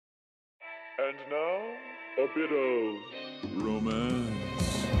And now, a bit of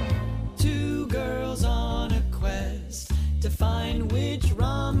romance. Two girls on a quest to find which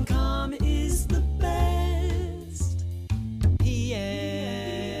rom-com is the best. P.S.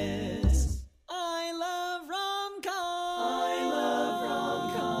 I love rom-coms.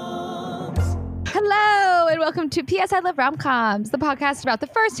 Hello, and welcome to P.S. I Love Rom-Coms, the podcast about the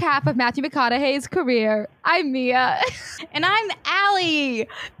first half of Matthew McConaughey's career. I'm Mia. And I'm Allie.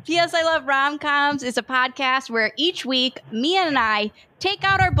 P.S. I Love Rom-Coms is a podcast where each week, Mia and I take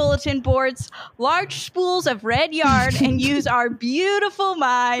out our bulletin boards, large spools of red yarn, and use our beautiful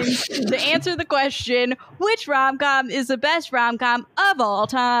minds to answer the question, which rom-com is the best rom-com of all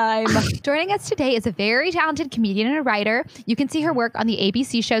time? Joining us today is a very talented comedian and a writer. You can see her work on the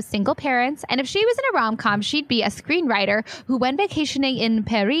ABC show Single Parents, and if she was in a rom-com, she'd be a screenwriter who, when vacationing in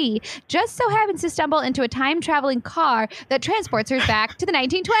Paris, just so happens to stumble into a time-traveling car that transports her back to the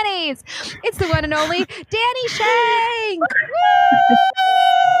 1920s. It's the one and only Danny Shank!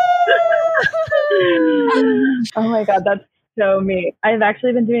 Oh my god, that's so me. I've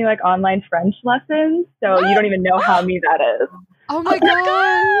actually been doing like online French lessons, so you don't even know how me that is. Oh my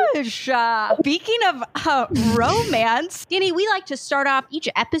Gosh. Speaking of romance, Danny, we like to start off each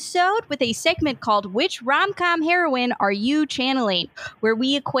episode with a segment called Which Rom-Com Heroine Are You Channeling? Where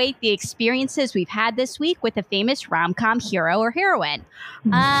we equate the experiences we've had this week with a famous rom-com hero or heroine.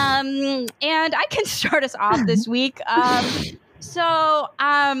 And I can start us off this week.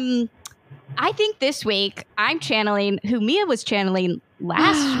 I think this week I'm channeling who Mia was channeling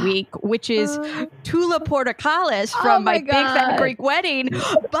last week, which is Tula Portocalis from my Big Fat Greek Wedding,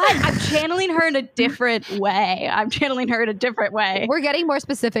 but I'm channeling her in a different way. We're getting more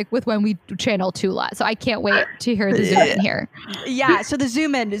specific with when we channel Tula, so I can't wait to hear the zoom in here. Yeah, so the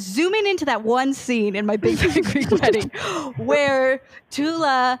zooming into that one scene in my Big Fat Greek Wedding where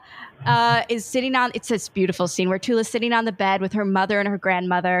Tula is sitting on, it's this beautiful scene where Tula's sitting on the bed with her mother and her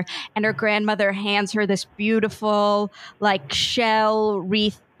grandmother grandmother hands her this beautiful like shell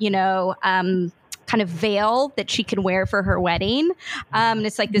wreath, kind of veil that she can wear for her wedding. And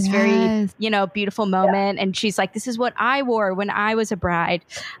it's like this very, beautiful moment. Yeah. And she's like, this is what I wore when I was a bride.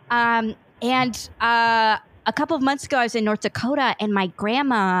 A couple of months ago, I was in North Dakota, and my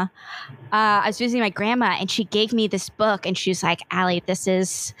grandma, I was visiting my grandma, and she gave me this book, and she was like, Allie, this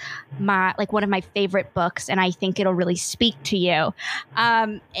is one of my favorite books, and I think it'll really speak to you.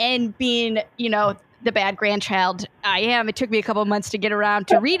 And being, the bad grandchild I am, it took me a couple of months to get around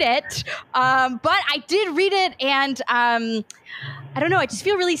to read it. But I did read it, and I don't know, I just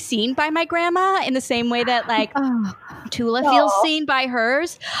feel really seen by my grandma in the same way that, like, Tula feels seen by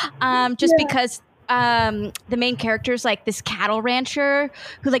hers, because the main character is like this cattle rancher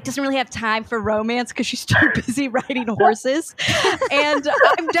who like doesn't really have time for romance because she's too busy riding horses. And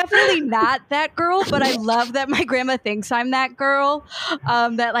I'm definitely not that girl, but I love that my grandma thinks I'm that girl,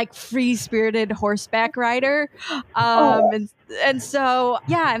 that like free-spirited horseback rider. And so,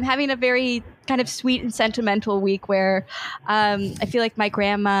 yeah, I'm having a very kind of sweet and sentimental week where I feel like my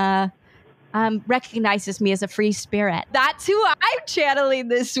grandma recognizes me as a free spirit. That's who I'm channeling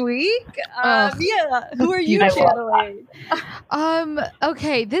this week. Who are you channeling?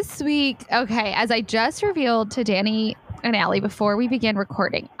 Okay, this week, as I just revealed to Danny and Allie before we began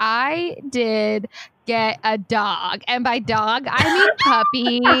recording, I did get a dog, and by dog I mean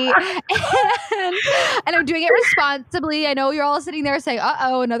puppy, and I'm doing it responsibly. I know you're all sitting there saying,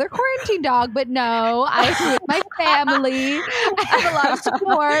 another quarantine dog, but no, I'm with my family. I have a lot of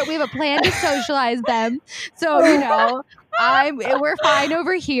support. We have a plan to socialize them, so we're fine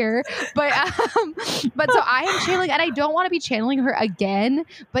over here. But so I am channeling, and I don't want to be channeling her again,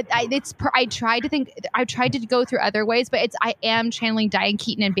 but I tried to go through other ways, but I am channeling Diane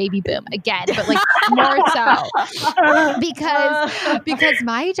Keaton and Baby Boom again, but like more so because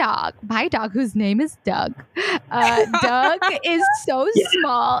my dog whose name is Doug is so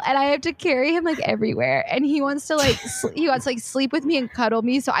small, and I have to carry him like everywhere, and he wants to sleep with me and cuddle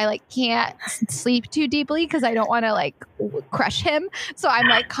me, so I like can't sleep too deeply because I don't want to like crush him. So I'm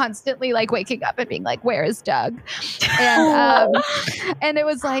like constantly like waking up and being like, where is Doug? And it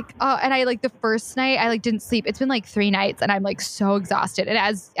was like, and I like the first night I like didn't sleep. It's been like 3 nights, and I'm like so exhausted. And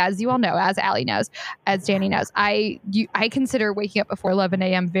as you all know, as Allie knows, as Danny knows, I consider waking up before 11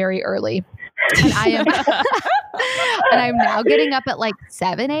 a.m. very early. And I am and I'm now getting up at like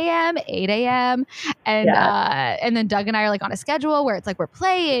 7 a.m., 8 a.m. And then Doug and I are like on a schedule where it's like we're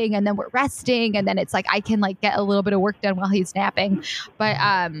playing and then we're resting, and then it's like I can like get a little bit of work done while he's napping. But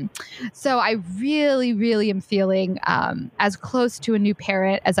so I really, really am feeling as close to a new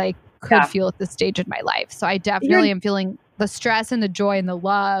parent as I could feel at this stage in my life. So I definitely am feeling the stress and the joy and the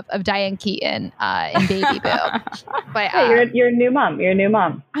love of Diane Keaton in Baby Boom. But Hey, you're a new mom. You're a new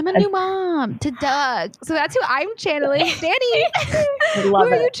mom. I'm a new mom to Doug. So that's who I'm channeling. Danny, I who love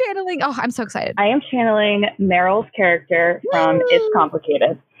are you it. channeling? Oh, I'm so excited. I am channeling Meryl's character from It's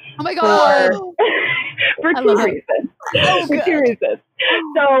Complicated. Oh my God. For I two love it. reasons. For two reasons.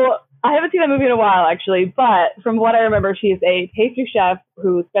 So I haven't seen that movie in a while, actually, but from what I remember, she's a pastry chef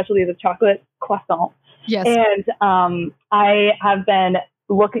whose specialty is a chocolate croissant. Yes. And I have been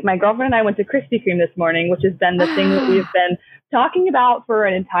my girlfriend and I went to Krispy Kreme this morning, which has been the thing that we've been talking about for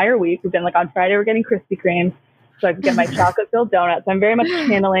an entire week. We've been like, on Friday, we're getting Krispy Kreme so I can get my chocolate-filled donuts. I'm very much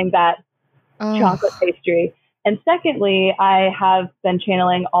channeling that chocolate pastry. And secondly, I have been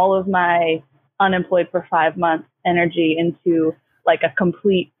channeling all of my unemployed for 5 months energy into like a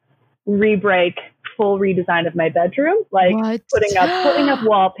complete re-break, full redesign of my bedroom, like putting up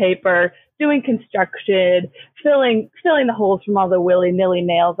wallpaper, doing construction, filling the holes from all the willy-nilly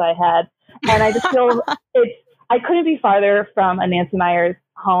nails I had. And I just feel I couldn't be farther from a Nancy Meyers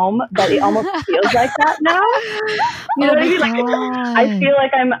home, but it almost feels like that now. You know what I mean? Like, I feel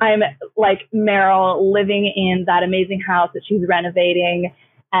like I'm like Meryl living in that amazing house that she's renovating,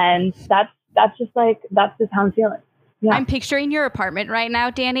 and that's just how I'm feeling. Yeah. I'm picturing your apartment right now,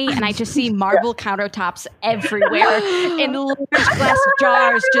 Danny, and I just see marble countertops everywhere and large glass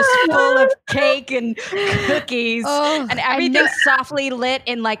jars just full of cake and cookies, and everything's softly lit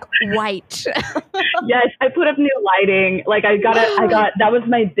in like white. Yes, I put up new lighting. Like I got that was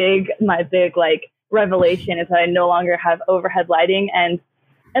my big like revelation, is that I no longer have overhead lighting, and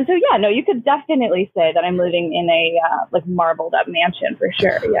so yeah, no, you could definitely say that I'm living in a like marbled up mansion for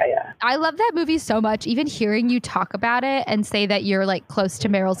sure. Yeah. I love that movie so much. Even hearing you talk about it and say that you're like close to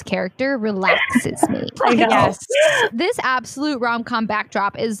Meryl's character relaxes me. I know. Yes. This absolute rom-com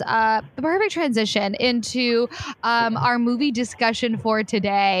backdrop is the perfect transition into our movie discussion for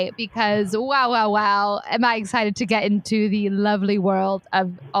today, because wow, am I excited to get into the lovely world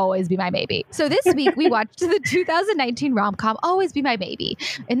of Always Be My Maybe. So this week we watched the 2019 rom-com Always Be My Maybe.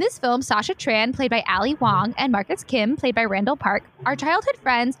 In this film, Sasha Tran, played by Ali Wong, and Marcus Kim, played by Randall Park, are childhood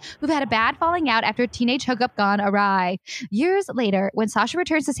friends who've had a bad falling out after a teenage hookup gone awry. Years later, when Sasha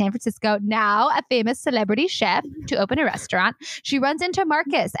returns to San Francisco, now a famous celebrity chef, to open a restaurant, she runs into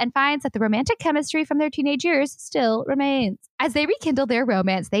Marcus and finds that the romantic chemistry from their teenage years still remains. As they rekindle their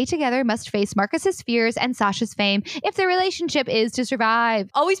romance, they together must face Marcus's fears and Sasha's fame if their relationship is to survive.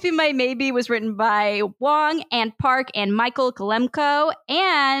 Always Be My Maybe was written by Wong and Park and Michael Golemko,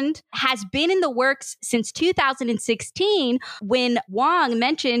 and has been in the works since 2016, when Wong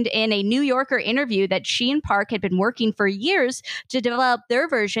mentioned in a New Yorker interview that she and Park had been working for years to develop their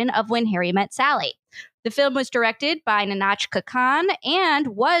version of When Harry Met Sally. The film was directed by Nahnatchka Khan and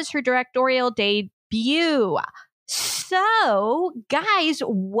was her directorial debut. So, guys,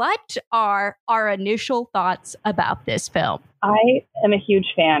 what are our initial thoughts about this film? I am a huge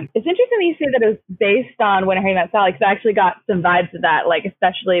fan. It's interesting that you say that it was based on When Harry Met Sally, because I actually got some vibes of that, like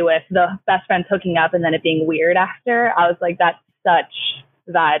especially with the best friends hooking up and then it being weird after. I was like, that's such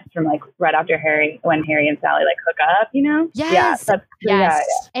vibes from like right after when Harry and Sally like hook up, you know? Yes. Yeah.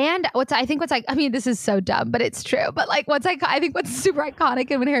 And I mean, this is so dumb, but it's true. But like I think what's super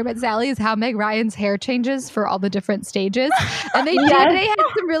iconic in When Harry Met Sally is how Meg Ryan's hair changes for all the different stages. And they had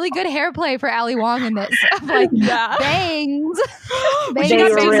some really good hair play for Ali Wong in this. Like bangs. When she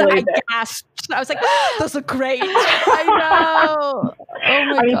got bangs, I gasped. I was like, those look great. I know. Oh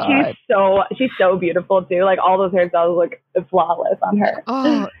my God. She's so beautiful too. Like all those hairstyles look flawless on her.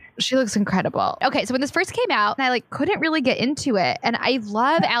 Oh, she looks incredible. Okay, so when this first came out, I like couldn't really get into it, and I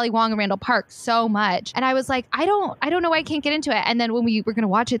love Ali Wong and Randall Park so much, and I was like, I don't know why I can't get into it. And then when we were gonna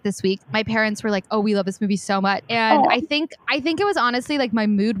watch it this week, my parents were like, "Oh, we love this movie so much," and I think it was honestly like my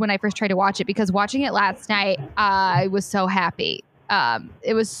mood when I first tried to watch it, because watching it last night, I was so happy.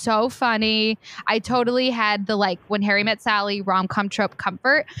 It was so funny. I totally had the like When Harry Met Sally rom-com trope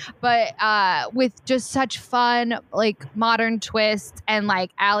comfort, but with just such fun, like modern twists, and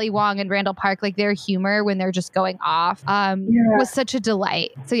like Ali Wong and Randall Park, like their humor when they're just going off, was such a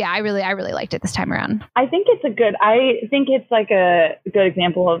delight. So yeah, I really liked it this time around. I think it's like a good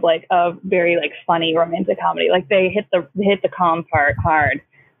example of like a very like funny romantic comedy. Like they hit the calm part hard.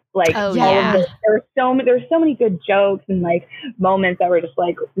 Like there were so many good jokes and like moments that were just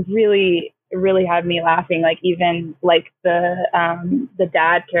like really had me laughing. Like even like the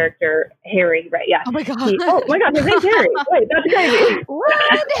dad character Harry, right? Yeah. Oh my god. His name's Harry. Wait, that's crazy.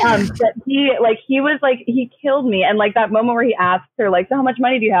 What? But he killed me. And like that moment where he asks her like, "So how much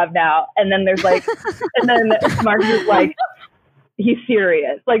money do you have now?" And then there's like, and then Marcus is like, he's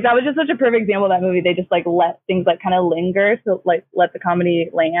serious. Like that was just such a perfect example of that movie. They just like let things like kind of linger to like let the comedy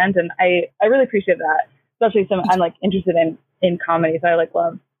land. And I really appreciate that. Especially I'm like interested in comedy. So I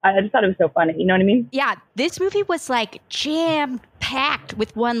just thought it was so funny. You know what I mean? Yeah, this movie was like jam-packed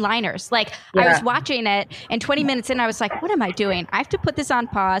with one-liners. Like I was watching it and 20 minutes in, I was like, what am I doing? I have to put this on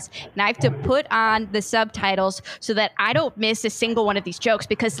pause and I have to put on the subtitles so that I don't miss a single one of these jokes,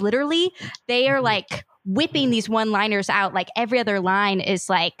 because literally they are like whipping these one-liners out. Like every other line is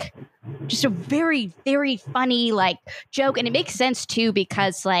like just a very, very funny like joke. And it makes sense too,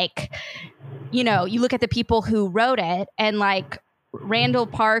 because like, you know, you look at the people who wrote it and like Randall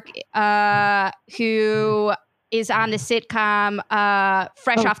Park, who is on the sitcom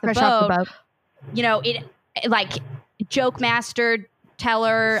Fresh Off the Boat. You know, it like joke master,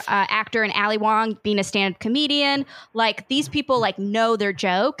 teller, actor, and Ali Wong being a stand-up comedian. Like these people like know their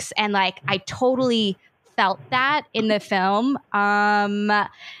jokes, and like I totally felt that in the film. And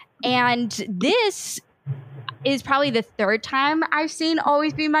this is probably the third time I've seen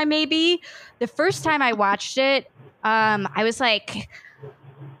Always Be My Maybe. The first time I watched it, I was like,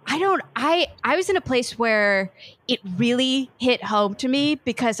 I was in a place where it really hit home to me,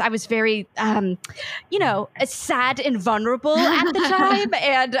 because I was very, you know, sad and vulnerable at the time.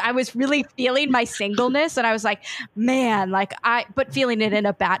 And I was really feeling my singleness. And I was like, man, like but feeling it in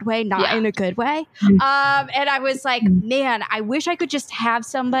a bad way, not in a good way. And I was like, man, I wish I could just have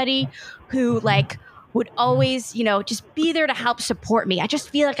somebody who like would always, you know, just be there to help support me. I just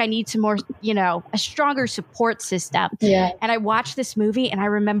feel like I need some more, you know, a stronger support system. Yeah. And I watched this movie and I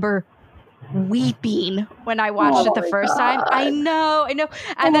remember weeping when I watched it the first time. I know.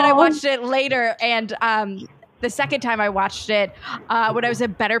 And then I watched it later, and the second time I watched it, when I was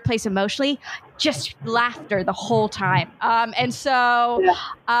in a better place emotionally, just laughter the whole time. And so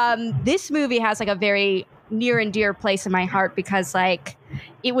this movie has like a very near and dear place in my heart, because like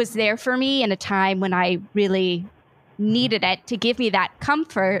it was there for me in a time when I really needed it to give me that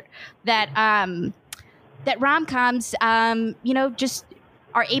comfort that that rom-coms you know, just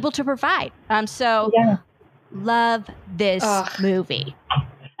are able to provide. So love this movie.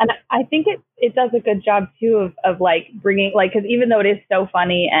 And I think it does a good job too of like bringing, like, because even though it is so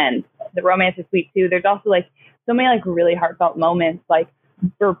funny and the romance is sweet too, there's also like so many like really heartfelt moments, like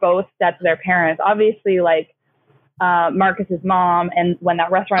for both sets of their parents. Obviously, like Marcus's mom, and when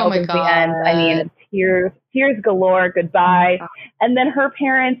that restaurant opens at the end, I mean, tears galore, goodbye. And then her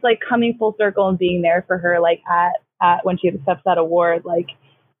parents like coming full circle and being there for her, like at when she accepts that award, like,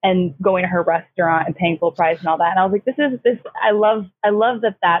 and going to her restaurant and paying full price and all that. And I was like, this, I love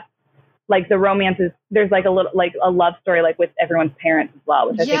that like the romance is, there's like a little, like a love story, like with everyone's parents as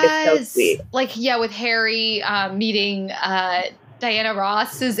well, which I think is so sweet. Like, with Harry meeting Diana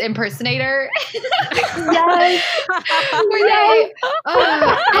Ross's impersonator. Yes. And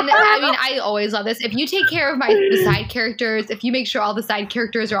I mean, I always love this. If you take care of the side characters, if you make sure all the side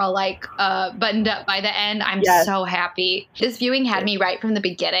characters are all like buttoned up by the end, I'm so happy. This viewing had me right from the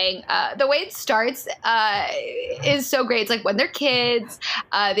beginning. The way it starts is so great. It's like when they're kids,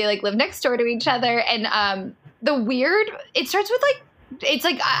 they like live next door to each other, and it starts with like, it's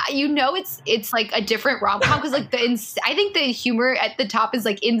like you know, it's like a different rom-com, because like I think the humor at the top is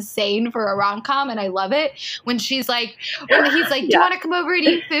like insane for a rom-com, and I love it when he's like do you want to come over and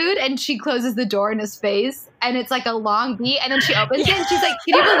eat food, and she closes the door in his face, and it's like a long beat, and then she opens it and she's like,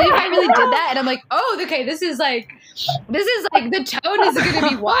 can you believe I really did that? And I'm like, oh, okay, this is like the tone is going to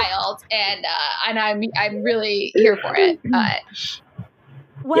be wild, and I'm really here for it.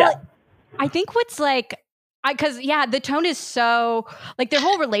 I think what's like, because the tone is so like, their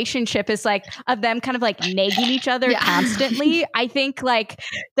whole relationship is like of them kind of like nagging each other constantly. I think like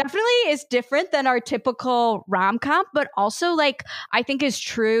definitely is different than our typical rom-com, but also like I think is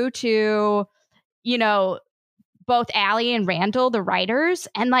true to, you know, both Ali and Randall, the writers,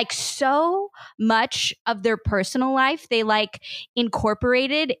 and like so much of their personal life they like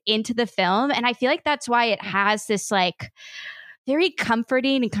incorporated into the film. And I feel like that's why it has this like very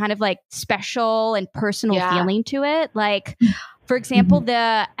comforting and kind of like special and personal feeling to it. Like, for example,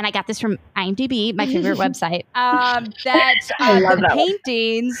 and I got this from IMDb, my favorite website, some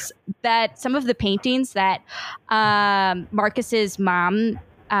of the paintings that Marcus's mom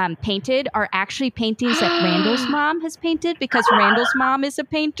painted are actually paintings that Randall's mom has painted, because Randall's mom is a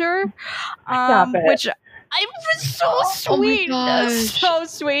painter, which it was so sweet. So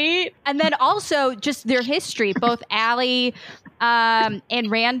sweet. And then also just their history. Both Ali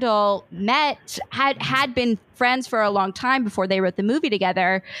and Randall had been friends for a long time before they wrote the movie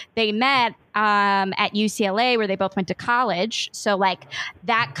together. They met at UCLA, where they both went to college. So like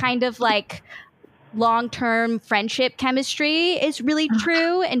that kind of like long-term friendship chemistry is really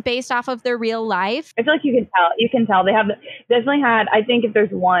true and based off of their real life. I feel like you can tell they have definitely had, I think if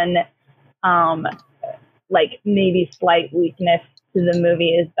there's one like maybe slight weakness to the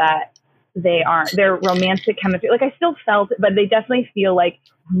movie is that their romantic chemistry, like I still felt it, but they definitely feel like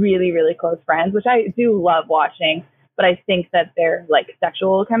really, really close friends, which I do love watching, but I think that their like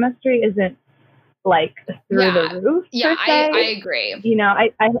sexual chemistry isn't like through the roof. Yeah, I agree. You know,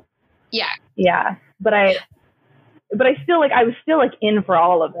 yeah, but I still like, I was still like in for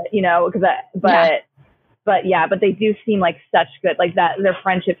all of it, you know, but they do seem like such good, like that their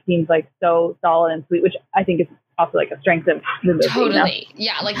friendship seems like so solid and sweet, which I think is also like a strength of the movie. Totally. You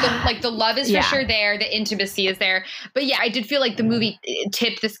know? Yeah. The love is for sure there. The intimacy is there. But yeah, I did feel like the movie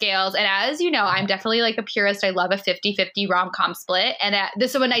tipped the scales. And as you know, I'm definitely like a purist. I love a 50-50 rom-com split. And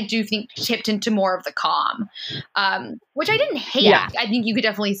this one I do think tipped into more of the com, which I didn't hate. Yeah. I think you could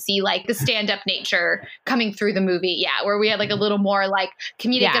definitely see like the stand-up nature coming through the movie. Yeah. Where we had like a little more like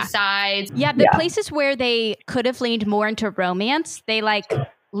comedic asides. Yeah. The places where they could have leaned more into romance, they like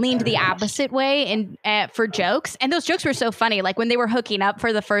leaned the opposite way and for jokes. And those jokes were so funny. Like when they were hooking up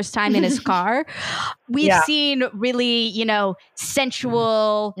for the first time in his car, we've seen really, you know,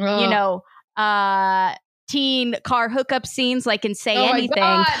 sensual, you know, teen car hookup scenes like in Say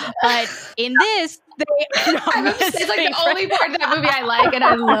Anything. But in this, it's like the only part of that movie I like, and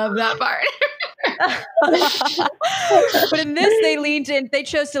I love that part. But in this, they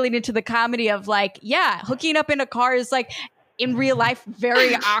chose to lean into the comedy of like, hooking up in a car is like, in real life,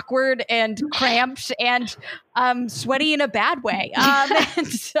 very awkward and cramped and sweaty in a bad way, and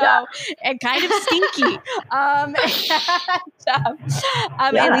kind of stinky, at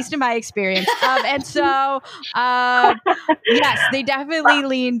least in my experience. Yes, they definitely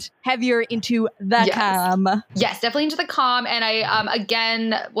leaned heavier into the com. Yes, definitely into the com. And I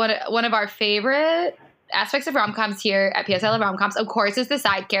again, one of our favorite aspects of rom-coms here at PSI Love Rom-Coms, of course, is the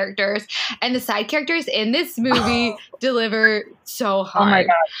side characters. And the side characters in this movie deliver so hard. Oh my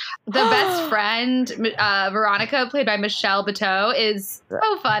God. The best friend, Veronica, played by Michelle Buteau, is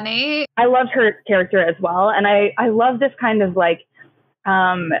so funny. I loved her character as well. And I love this kind of like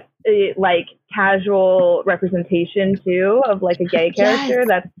casual representation too of like a gay character.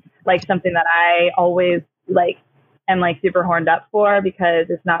 That's like something that I always like am like super horned up for, because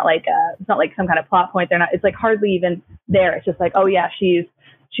it's not like some kind of plot point. It's like hardly even there. It's just like, oh yeah, she's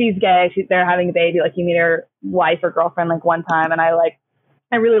gay. They're having a baby. Like you meet her wife or girlfriend like one time. And I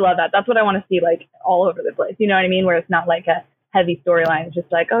really love that. That's what I want to see like all over the place. You know what I mean? Where it's not like a heavy storyline. It's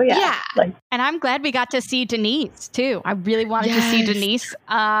just like, oh yeah. Like, and I'm glad we got to see Denise too. I really wanted to see Denise.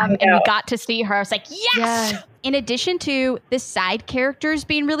 And we got to see her. I was like, yes! In addition to the side characters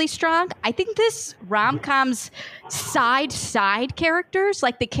being really strong, I think this rom-com's side characters,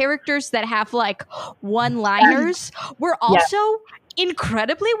 like the characters that have like one-liners, were also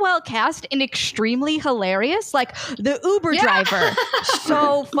incredibly well cast and extremely hilarious. Like the Uber driver,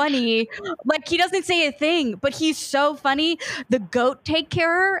 so funny. Like he doesn't say a thing, but he's so funny. The goat take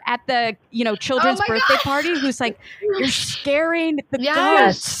carer at the children's birthday party, who's like, you're scaring the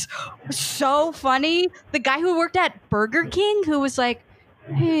goats. So funny. The guy who worked at Burger King, who was like,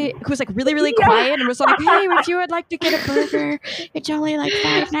 hey, who was like really, really quiet and was like, hey, if you would like to get a burger, it's only like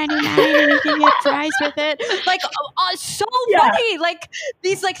 $5.99 and you can get fries with it. Like, so funny. Like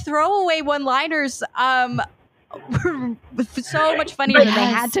these like throwaway one-liners were so much funnier than they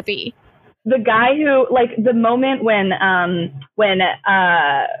had to be. The guy who, like, the moment when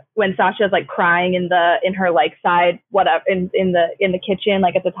Sasha's like crying in her like side whatever in the kitchen,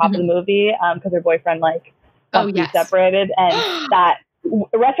 like at the top of the movie, because her boyfriend like separated, and that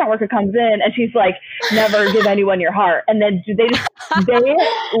a restaurant worker comes in and she's like, never give anyone your heart, and then they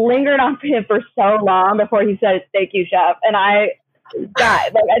lingered on him for so long before he said, thank you, chef. And I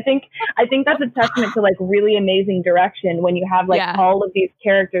think that's a testament to like really amazing direction when you have like all of these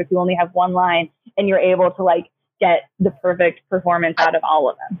characters who only have one line and you're able to like get the perfect performance out of all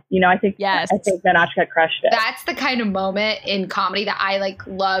of them. I think Nahnatchka crushed it. That's the kind of moment in comedy that I like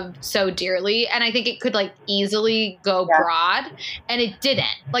love so dearly, and I think it could like easily go broad, and it didn't.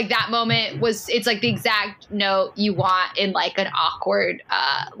 Like that moment it's like the exact note you want in like an awkward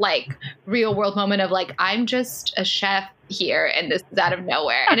like real world moment of like, I'm just a chef here and this is out of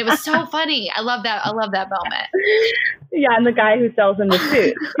nowhere, and it was so funny. I love that moment. Yeah, and the guy who sells him the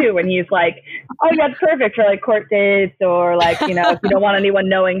suit too, when he's like, oh, that's perfect for like court dates, or like, if you don't want anyone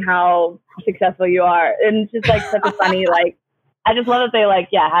knowing how successful you are. And it's just like such a funny, like, I just love that they like,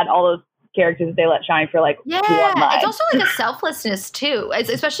 had all those characters that they let shine for like one line. It's also like a selflessness too,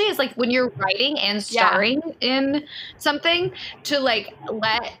 especially as like when you're writing and starring in something, to like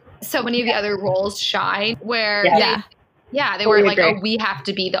let so many of the other roles shine, where Yeah. they were like, agree. oh, we have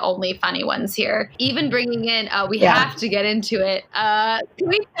to be the only funny ones here. Even bringing in, we Yeah. have to get into it. Can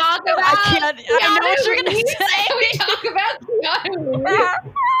we talk about? I can't. I know what you're gonna Reeves? say. Can we talk about Keanu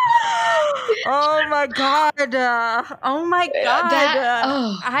Reeves? Oh my god! Oh my god!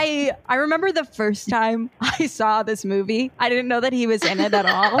 Oh. I remember the first time I saw this movie. I didn't know that he was in it at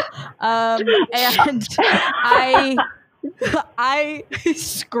all, and I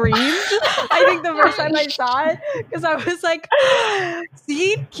screamed. I think the first time I saw it because I was like,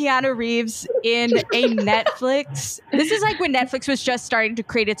 seeing Keanu Reeves in a Netflix. This is like when Netflix was just starting to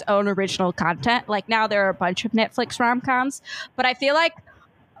create its own original content. Like now there are a bunch of Netflix rom-coms, but I feel like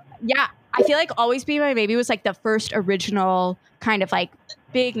Always Be My Maybe was like the first original kind of like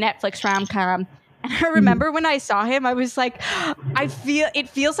big Netflix rom-com. And I remember when I saw him, I was like, it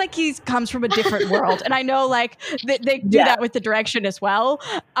feels like he comes from a different world. And I know like they do that with the direction as well.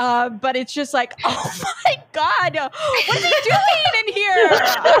 But it's just like, oh my God, what are you doing in here?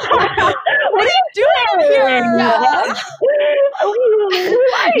 What are you doing in here?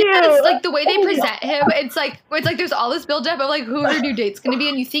 It's like the way they present him. It's like there's all this buildup of like who her new date's going to be,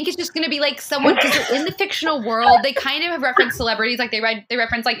 and you think it's just going to be like someone because they're in the fictional world. They kind of have referenced celebrities, like they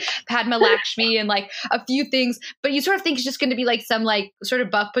reference like Padma Lakshmi and like a few things, but you sort of think it's just going to be like some like sort of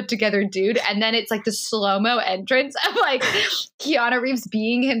buff put together dude, and then it's like the slow-mo entrance of like Keanu Reeves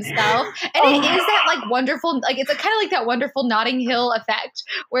being himself, and it is that like wonderful, like it's kind of like that wonderful Notting Hill effect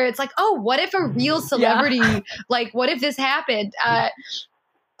where it's like, oh, what if a real celebrity, like what if this happened?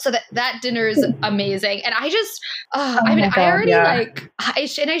 So that dinner is amazing, and I just, I mean, I already like, I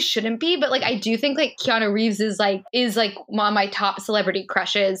shouldn't be, but like I do think like Keanu Reeves is like one of my top celebrity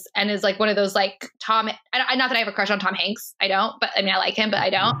crushes, and is like one of those like Tom. Not that I have a crush on Tom Hanks, I don't, but I mean I like him, but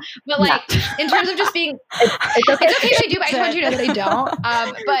I don't. But like in terms of just being, it's okay if I do, but I just want you to know that I don't.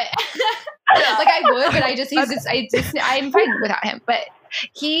 But like I would, but I'm fine without him, but.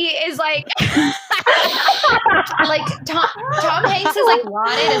 He is like like Tom Hanks is like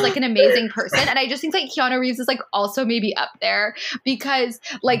lauded as like an amazing person, and I just think like Keanu Reeves is like also maybe up there because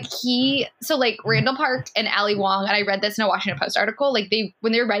like Randall Park and Ali Wong, and I read this in a Washington Post article, like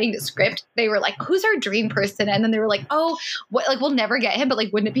when they were writing the script, they were like, who's our dream person? And then they were like, oh, what, like we'll never get him, but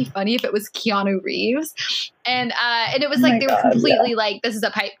like wouldn't it be funny if it was Keanu Reeves? And it was like they were completely like, this is a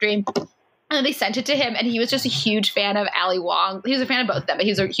pipe dream. And then they sent it to him, and he was just a huge fan of Ali Wong. He was a fan of both of them, but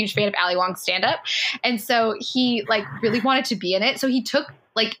he was a huge fan of Ali Wong's stand-up. And so he, like, really wanted to be in it. So he took,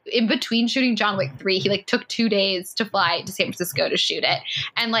 like, in between shooting John Wick 3, he, like, took 2 days to fly to San Francisco to shoot it.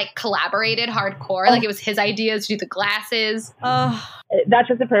 And, like, collaborated hardcore. Like, it was his ideas to do the glasses. That's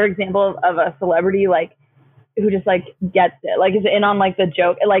just a perfect example of a celebrity, like, who just, like, gets it. Like, is in on, like, the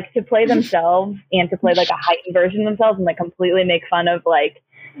joke. Like, to play themselves and to play, like, a heightened version of themselves and, like, completely make fun of, like,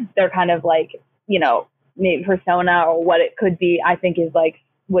 their kind of like, you know, maybe persona or what it could be, I think is like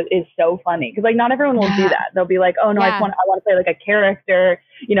what is so funny. Cause like not everyone will do that. They'll be like, oh no, I want to play like a character,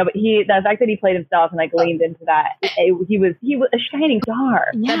 you know, but the fact that he played himself and like leaned into that, he was a shining star.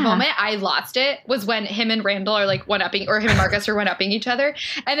 The moment I lost it was when him and Randall are like one-upping, or him and Marcus are one-upping each other.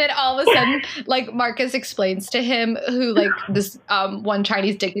 And then all of a sudden, like Marcus explains to him who like this one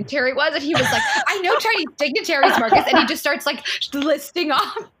Chinese dignitary was. And he was like, I know Chinese dignitaries, Marcus. And he just starts like listing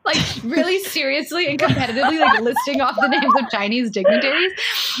off, like really seriously and competitively, like listing off the names of Chinese dignitaries.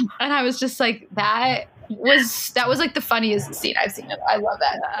 And I was just like, that was like the funniest scene I've seen. I love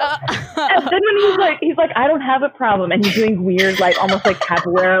that. And then when he's like, I don't have a problem, and he's doing weird, like almost like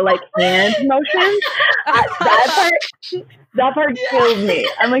capoeira, like hand motions. That part killed me.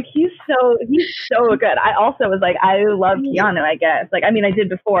 I'm like, he's so good. I also was like, I love Keanu, I guess. Like, I mean, I did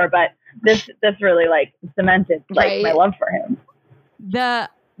before, but this really like cemented like my love for him.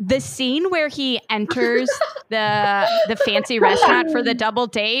 The scene where he enters the fancy restaurant for the double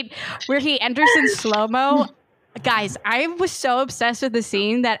date, where he enters in slow-mo. Guys, I was so obsessed with the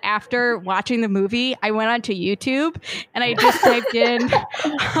scene that after watching the movie, I went onto YouTube and I just typed in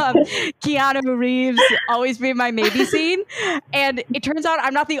Keanu Reeves, Always Be My Maybe scene. And it turns out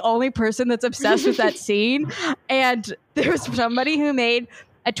I'm not the only person that's obsessed with that scene. And there was somebody who made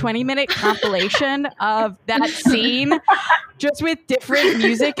a 20-minute compilation of that scene just with different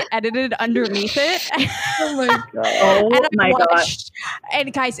music edited underneath it. Oh my God. Oh my God.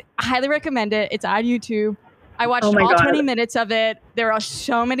 And guys, I highly recommend it. It's on YouTube. I watched all 20 minutes of it. There are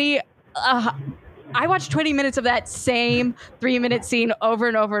so many. I watched 20 minutes of that same 3-minute scene over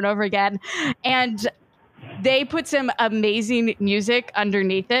and over and over again. And they put some amazing music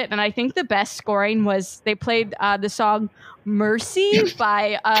underneath it. And I think the best scoring was they played the song Mercy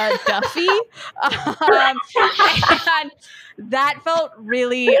by Duffy. And that felt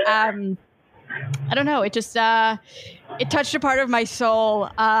really, I don't know, it just, it touched a part of my soul.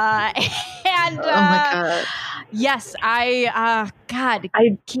 And Oh my God. yes, God,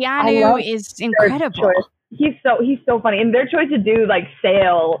 I Keanu love is their incredible. choice. He's so funny, and their choice to do like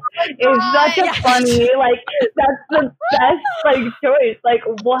Sail is such a yes. funny, like that's the best like choice. Like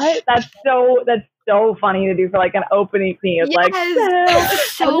what? That's so funny to do for like an opening scene. It's like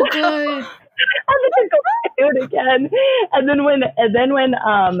Yes, so good. and then go do it again. And then when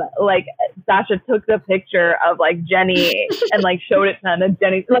like Sasha took the picture of like Jenny and like showed it to them, and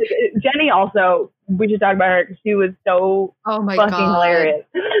Jenny also, we should talk about her because she was so Oh my fucking God. hilarious.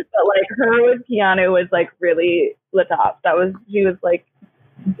 But like her with Keanu was like really the top.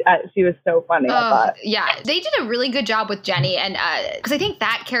 She was so funny. I thought. Yeah, they did a really good job with Jenny, and because I think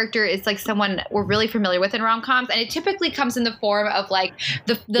that character is like someone we're really familiar with in rom-coms, and it typically comes in the form of like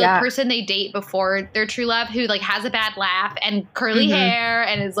the person they date before their true love, who like has a bad laugh and curly hair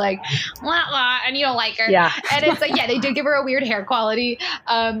and is like wah, wah, and you don't like her. Yeah. And it's like, yeah, they did give her a weird hair quality,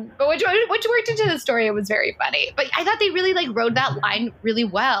 but which worked into the story. It was very funny. But I thought they really like rode that line really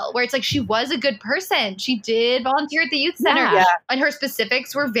well, where it's like she was a good person. She did volunteer at the youth center, and her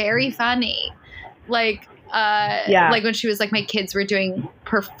specifics were very funny. Like like when she was like, my kids were doing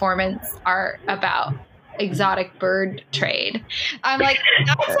performance art about exotic bird trade. I'm like,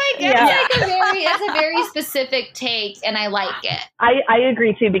 that's a very specific take, and I like it. I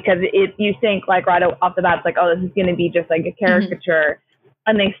agree too, because you think like right off the bat, it's like, oh, this is going to be just like a caricature,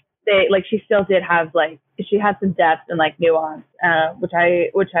 and they like she still did have like, she had some depth and like nuance, which I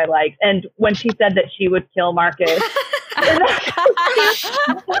liked. And when she said that she would kill Marcus,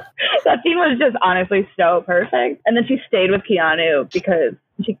 that scene was just honestly so perfect. And then she stayed with Keanu because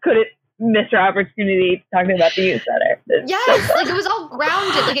she couldn't miss her opportunity talking about the youth center. Yes, like it was all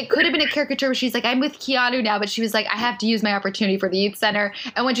grounded. Like it could have been a caricature where she's like, I'm with Keanu now, but she was like, I have to use my opportunity for the youth center.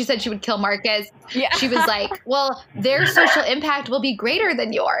 And when she said she would kill Marcus, she was like, well, their social impact will be greater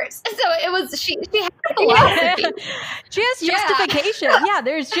than yours. So it was, she had philosophy. She has justification. Yeah,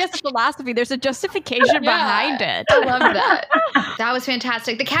 there's just philosophy. There's a justification behind it. I love that. That was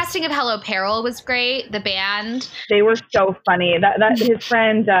fantastic. The casting of Hello Peril was great. The band. They were so funny. That his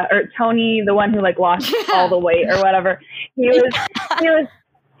friend, or Tony, the one who like lost all the weight or whatever, there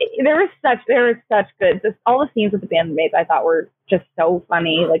were such good, just all the scenes with the bandmates I thought were just so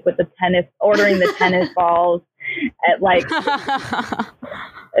funny, like with the ordering the tennis balls at like,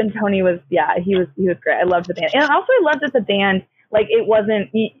 and Tony was, he was great. I loved the band. And also I loved that the band, like it wasn't,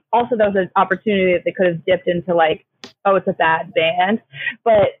 also there was an opportunity that they could have dipped into like, oh, it's a bad band,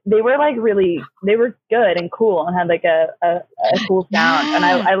 but they were like they were good and cool and had like a cool sound. And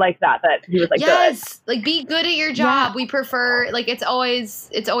I like that he was like, good. Like be good at your job. We prefer, like, it's always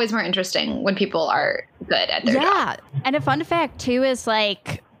more interesting when people are good at their job. And a fun fact too is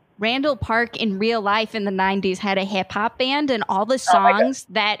like, Randall Park in real life in the 90s had a hip hop band, and all the songs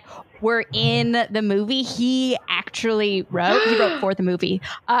that were in the movie he actually wrote. He wrote for the movie.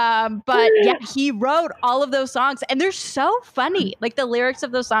 But yeah, he wrote all of those songs, and they're so funny. Like the lyrics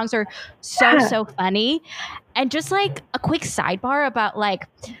of those songs are so funny. And just like a quick sidebar about like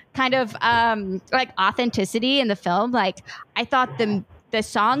kind of like authenticity in the film. Like I thought the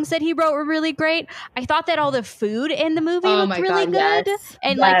songs that he wrote were really great. I thought that all the food in the movie looked really good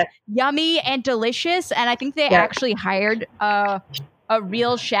and like yummy and delicious. And I think they actually hired a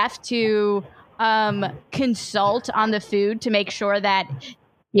real chef to consult on the food to make sure that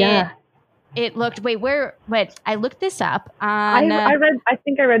it looked. Wait, I looked this up. On, I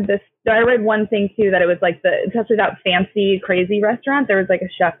read one thing too, that it was like especially that fancy crazy restaurant, there was like a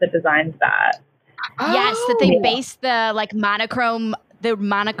chef that designs that. Yes, that they based the like monochrome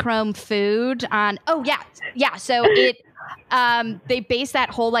food on. So it they based that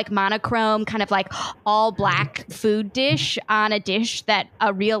whole like monochrome kind of like all black food dish on a dish that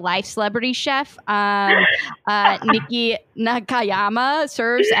a real life celebrity chef Nikki Nakayama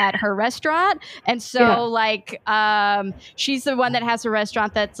serves at her restaurant. And so like she's the one that has a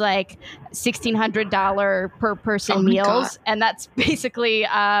restaurant that's like $1,600 per person meals, and that's basically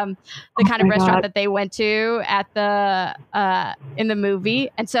the kind of restaurant that they went to at the in the movie.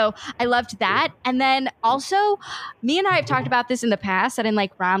 And so I loved that. And then also me and I have talked about this in the past, that in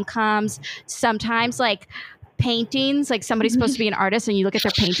like rom-coms sometimes like paintings, like somebody's supposed to be an artist and you look at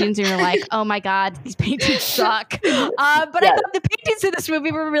their paintings and you're like, oh my god, these paintings suck. But I thought the paintings in this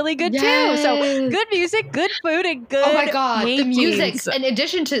movie were really good too. So good music, good food, and good paintings. The music, in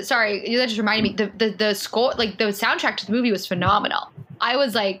addition to, sorry, that just reminded me, the score, like the soundtrack to the movie was phenomenal. I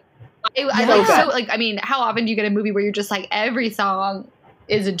was like I Yeah. like So so good. like I mean, how often do you get a movie where you're just like every song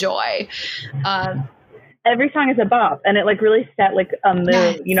is a joy? Every song is a bop, and it like really set like a mood.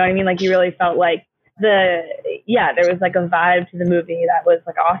 Yes. You know what I mean? Like you really felt like there was like a vibe to the movie that was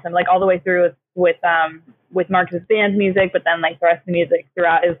like awesome, like all the way through with Marcus' band's music, but then like the rest of the music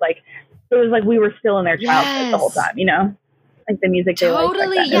throughout is like it was like we were still in their childhood the whole Yes. time, you know? Like the music they liked back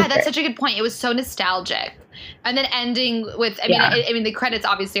Totally, then. It yeah, was that's great. such a good point. It was so nostalgic, and then ending with, I Yeah. mean, the credits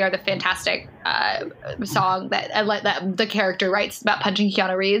obviously are the fantastic song that the character writes about punching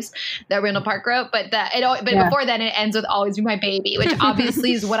Keanu Reeves, that Randall Park wrote. But Yeah. before then, it ends with "Always Be My Baby," which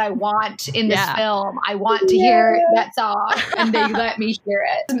obviously is what I want in this Yeah. film. I want to hear that song, and they let me hear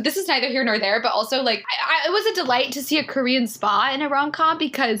it. This is neither here nor there, but also like it was a delight to see a Korean spa in a rom-com,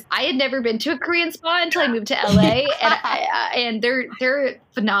 because I had never been to a Korean spa until I moved to LA, and they're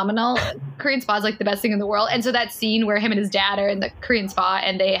phenomenal. Korean spa is like the best thing in the world. And so that scene where him and his dad are in the Korean spa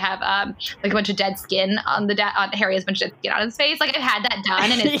and they have like a bunch of dead skin on Harry has a bunch of dead skin on his face. Like I've had that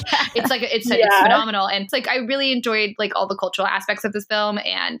done, and it's phenomenal. And it's like I really enjoyed like all the cultural aspects of this film,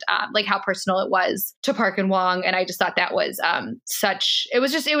 and like how personal it was to Park and Wong. And I just thought that was it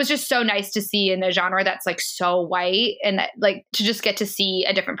was just so nice to see in a genre that's like so white, and that, like to just get to see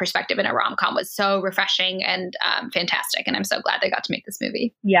a different perspective in a rom-com was so refreshing and fantastic. And I'm so glad they got to make this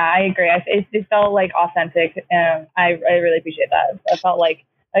movie. Yeah, I agree. It felt like authentic, and I really appreciate that. It felt like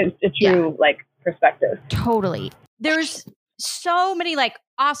a true like perspective. Totally. There's so many like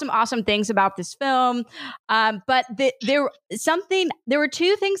awesome things about this film. But there were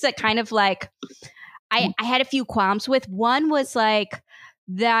two things that kind of like I had a few qualms with. One was like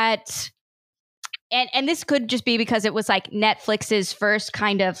that, and this could just be because it was like Netflix's first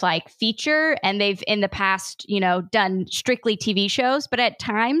kind of like feature, and they've in the past, done strictly TV shows, but at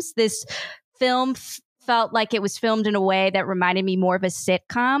times this film felt like it was filmed in a way that reminded me more of a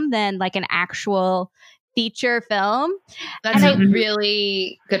sitcom than like an actual feature film. That's a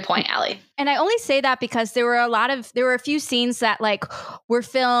really good point, Allie. And I only say that because there were a few scenes that like were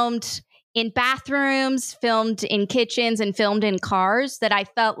filmed in bathrooms, filmed in kitchens, and filmed in cars that I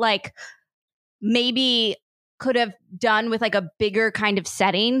felt like maybe could have done with like a bigger kind of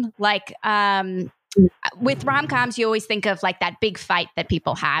setting. Like with rom-coms, you always think of like that big fight that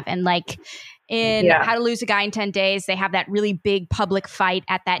people have. And like in How to Lose a Guy in 10 Days, they have that really big public fight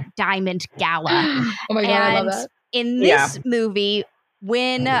at that diamond gala. Oh my God, I love that. In this movie,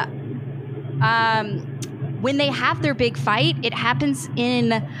 when they have their big fight, it happens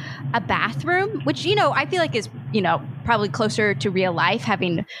in a bathroom, which, I feel like is, probably closer to real life,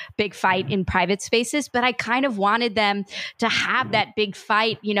 having big fight in private spaces. But I kind of wanted them to have that big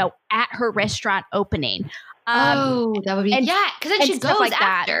fight, at her restaurant opening. That would be, because then she goes like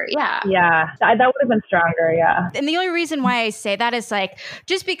after. Yeah, that would have been stronger. Yeah. And the only reason why I say that is like,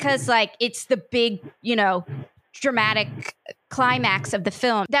 just because like it's the big, dramatic climax of the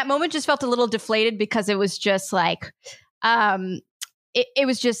film. That moment just felt a little deflated because it was just like, it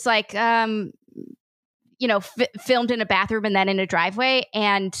was just like, filmed in a bathroom and then in a driveway.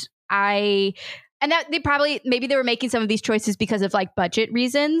 And that maybe they were making some of these choices because of like budget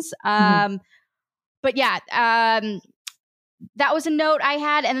reasons. But yeah, that was a note I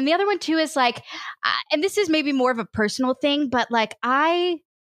had. And then the other one too is like, and this is maybe more of a personal thing, but like I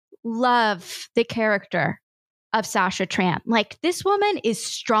love the character of Sasha Tran. Like this woman is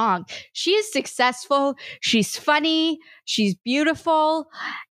strong. She is successful. She's funny. She's beautiful.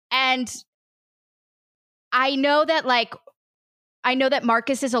 And I know that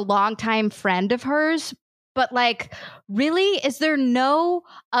Marcus is a longtime friend of hers, but like, really, is there no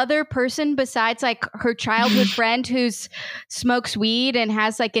other person besides like her childhood friend who's smokes weed and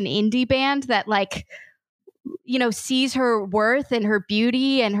has like an indie band that like, sees her worth and her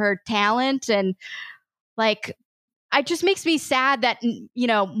beauty and her talent? And like, it just makes me sad that,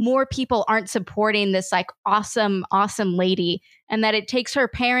 more people aren't supporting this like awesome lady, and that it takes her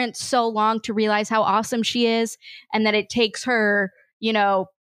parents so long to realize how awesome she is, and that it takes her,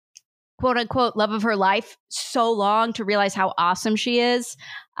 quote unquote love of her life so long to realize how awesome she is.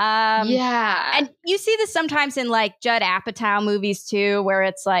 And you see this sometimes in like Judd Apatow movies too, where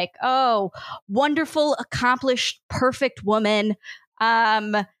it's like, oh, wonderful, accomplished, perfect woman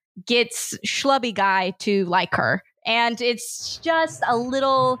gets schlubby guy to like her. And it's just a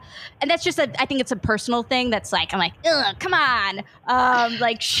little, and that's just I think it's a personal thing that's like, I'm like, ugh, come on.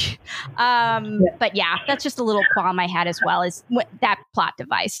 But yeah, that's just a little qualm I had as well, as that plot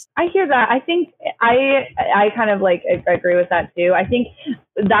device. I hear that. I think I kind of like agree with that too. I think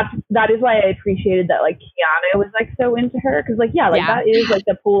that is why I appreciated that like Keanu was like so into her. Cause like, that is like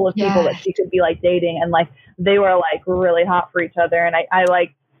the pool of people that she could be like dating, and like they were like really hot for each other. And I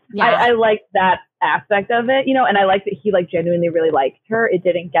like, Yeah. I liked that aspect of it, and I liked that he like genuinely really liked her. It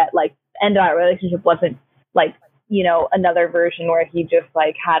didn't get like the end of that relationship wasn't like, another version where he just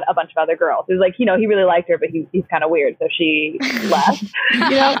like had a bunch of other girls. It was like, he really liked her, but he's kind of weird. So she left,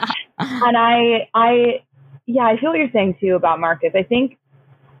 and I feel what you're saying too about Marcus. I think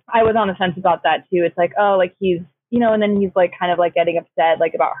I was on the fence about that too. It's like, oh, like he's, and then he's like kind of like getting upset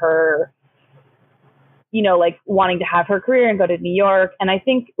like about her, like wanting to have her career and go to New York. And I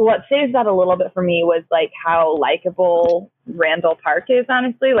think what saves that a little bit for me was like how likable Randall Park is,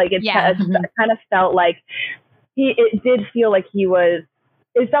 honestly. Like it kind of felt like it did feel like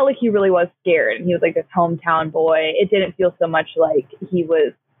it felt like he really was scared. He was like this hometown boy. It didn't feel so much like he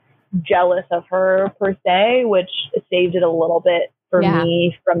was jealous of her per se, which saved it a little bit for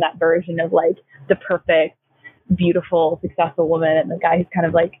me from that version of like the perfect, beautiful, successful woman and the guy who's kind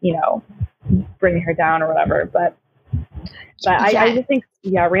of like, bringing her down or whatever. But I just think,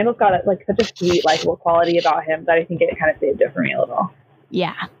 Randall's got like such a sweet, likable quality about him that I think it kind of saved it for me a little.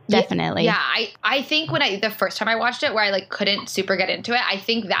 Yeah, definitely. Yeah, I think when the first time I watched it where I like couldn't super get into it, I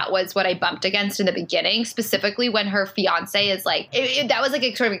think that was what I bumped against in the beginning, specifically when her fiance is like, that was like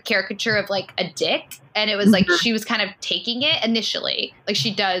a sort of a caricature of like a dick. And it was like, she was kind of taking it initially. Like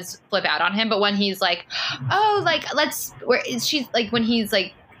she does flip out on him. But when he's like, oh, like, she's like, when he's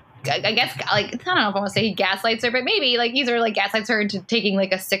like, I guess like, I don't know if I want to say he gaslights her, but maybe like he's like gaslights her into taking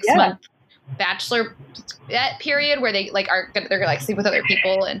like a 6-month bachelor period where they like they're gonna like sleep with other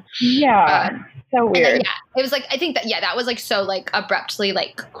people and so weird. Then, it was like I think that was like so like abruptly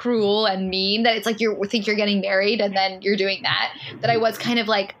like cruel and mean that it's like you think you're getting married and then you're doing that I was kind of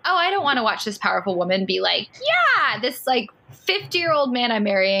like, oh, I don't want to watch this powerful woman be like, this like 50-year-old man I'm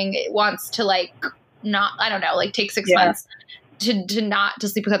marrying wants to like not, I don't know, like take 6 months to not to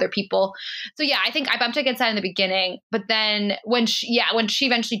sleep with other people. So I think I bumped against that in the beginning, but then when she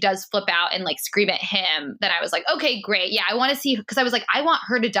eventually does flip out and like scream at him, then I was like, okay, great. I want to see, because I was like, I want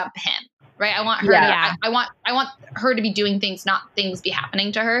her to dump him, right? I want her to, I want her to be doing things, not things be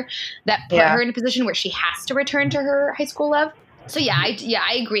happening to her that put her in a position where she has to return to her high school love. So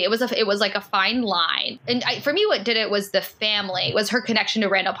I agree. It was like a fine line. And for me, what did it was the family, was her connection to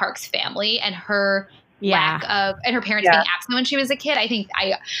Randall Park's family and her lack of, and her parents being absent when she was a kid. I think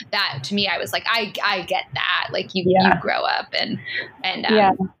that to me, I was like, I get that. Like you grow up and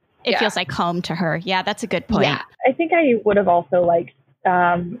it feels like home to her. Yeah, that's a good point. Yeah. I think I would have also liked,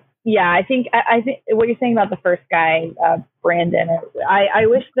 I think what you're saying about the first guy, Brandon, I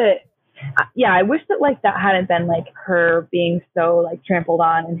wish that, like that hadn't been like her being so like trampled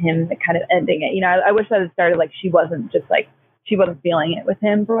on and him kind of ending it. I wish that it started like she wasn't feeling it with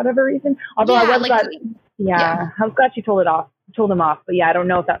him for whatever reason. Although I was glad she told him off. But I don't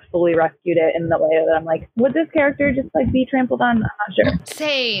know if that fully rescued it in the way that I'm like, would this character just like be trampled on? I'm not sure.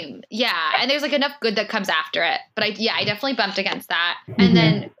 Same. Yeah. And there's like enough good that comes after it. But I definitely bumped against that. And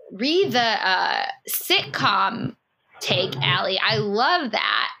then read the sitcom take, Allie. I love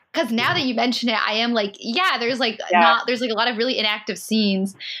that. Because now that you mention it, I am like, there's like there's like a lot of really inactive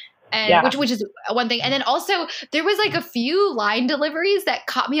scenes. And which is one thing. And then also there was like a few line deliveries that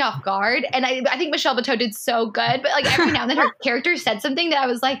caught me off guard. And I think Michelle Buteau did so good. But like every now and then her character said something that I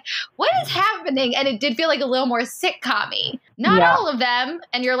was like, what is happening? And it did feel like a little more sitcom-y. Not all of them.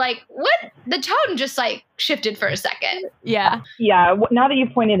 And you're like, what? The tone just like shifted for a second. Yeah. Yeah. Now that you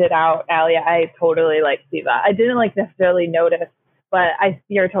pointed it out, Allie, I totally like see that. I didn't like necessarily notice, but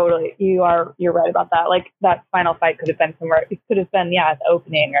you're right about that. Like that final fight could have been somewhere. It could have been, the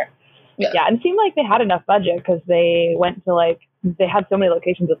opening or, and it seemed like they had enough budget because they went to they had so many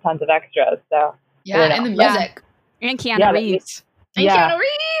locations with tons of extras. So and the music. And Keanu Reeves. Keanu Reeves.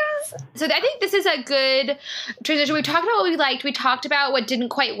 So I think this is a good transition. We talked about what we liked. We talked about what didn't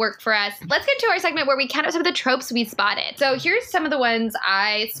quite work for us. Let's get to our segment where we count up some of the tropes we spotted. So here's some of the ones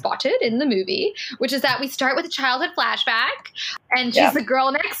I spotted in the movie, which is that we start with a childhood flashback, and she's the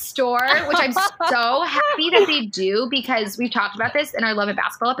girl next door, which I'm so happy that they do, because we've talked about this in our Love and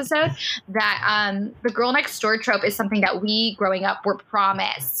Basketball episode, that the girl next door trope is something that we, growing up, were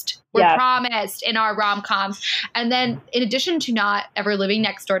promised. We're promised in our rom-coms. And then in addition to not ever living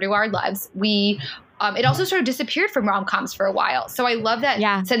next door to our loves, we it also sort of disappeared from rom-coms for a while. So I love that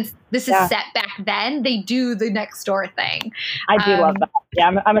since this is set back then, they do the next door thing. I do love that. Yeah,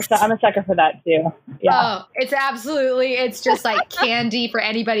 I'm a sucker for that too. Yeah. Oh, it's just like candy for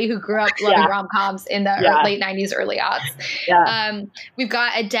anybody who grew up loving rom-coms in the late 90s, early aughts. Yeah. We've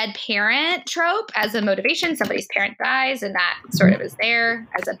got a dead parent trope as a motivation. Somebody's parent dies, and that sort of is there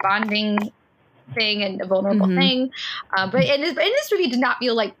as a bonding thing and a vulnerable thing. But in this movie, it did not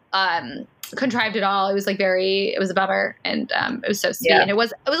feel like contrived at all. It was like it was a bummer, and it was so sweet, and it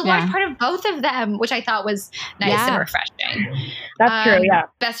was a large part of both of them, which I thought was nice and refreshing. That's true. Yeah.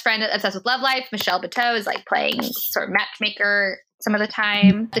 Best friend obsessed with love life. Michelle Buteau is like playing sort of matchmaker some of the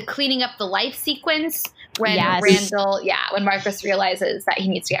time. The cleaning up the life sequence when when Marcus realizes that he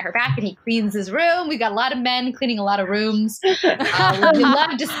needs to get her back and he cleans his room. We got a lot of men cleaning a lot of rooms. You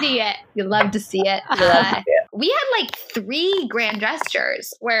love to see it. You love to see it. We had like 3 grand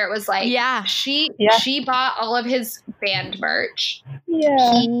gestures where it was like, she bought all of his band merch.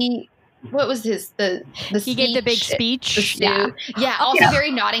 Yeah. What was his the he gave the big speech. Also very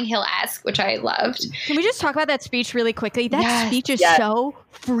Notting Hill-esque, which I loved. Can we just talk about that speech really quickly? That speech is so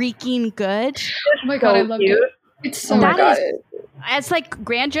freaking good. Oh my god, I loved it. It's so good. As like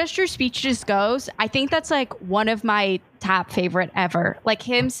grand gesture speeches goes, I think that's like one of my top favorite ever. Like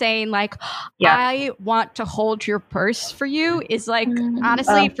him saying like, I want to hold your purse for you is like,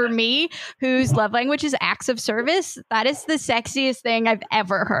 honestly, for me, whose love language is acts of service, that is the sexiest thing I've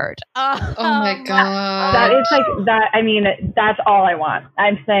ever heard. Oh my God. That is like that. I mean, that's all I want.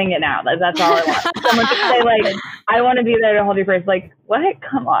 I'm saying it now. That's all I want. Someone to say like, I want to be there to hold your purse. Like, what?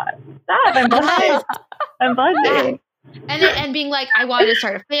 Come on. Stop. I'm blushing. I'm blushing. And being like, I want to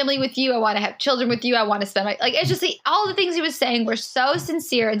start a family with you. I want to have children with you. I want to spend my, like, it's just all the things he was saying were so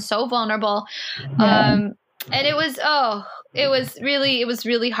sincere and so vulnerable. And it was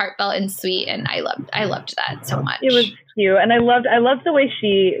really heartfelt and sweet. And I loved that so much. It was cute. And I loved the way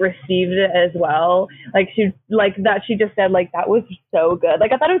she received it as well. Like she just said like, that was so good.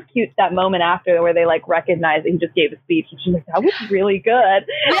 Like I thought it was cute that moment after where they like recognized that he just gave a speech and she's like, that was really good.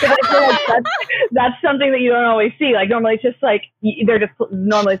 But I feel like that's something that you don't always see. Like normally it's just like, they're just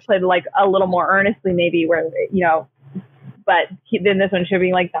normally it's played like a little more earnestly maybe where, you know, but then this one should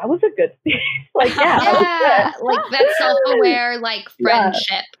be like, that was a good speech. Like, that was good. Like that self-aware, like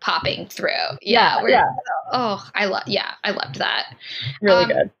friendship popping through. I loved that. Really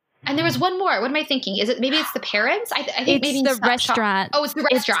good. And there was one more. What am I thinking? Is it maybe it's the parents? I think maybe it's the restaurant. Oh, it's the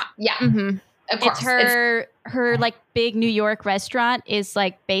restaurant. Of course. It's her like big New York restaurant is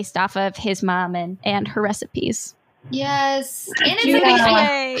like based off of his mom and her recipes. Yes. And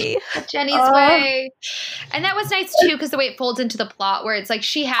it's Jenny's way. And that was nice too, because the way it folds into the plot where it's like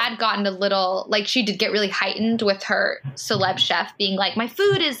she had gotten a little, like she did get really heightened with her celeb chef being like, my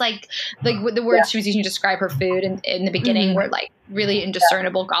food is like the words she was using to describe her food in the beginning were like really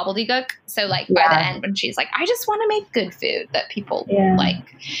indiscernible gobbledygook. So like by the end when she's like, I just want to make good food that people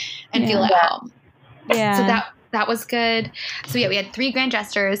like and feel at home. Yeah. So that was good. So we had 3 grand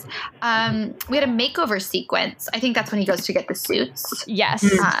gestures. We had a makeover sequence. I think that's when he goes to get the suits. Yes.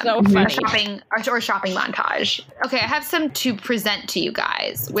 So funny. Or shopping montage. Okay, I have some to present to you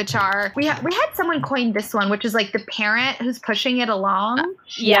guys, which are, we had someone coin this one, which is like the parent who's pushing it along.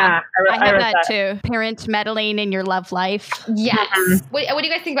 I have that too. Parent meddling in your love life. Yes. What do you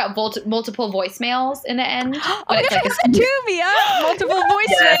guys think about multiple voicemails in the end? Oh, that too, Mia. Multiple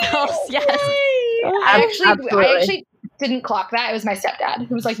voicemails. Yes. I actually didn't clock that. It was my stepdad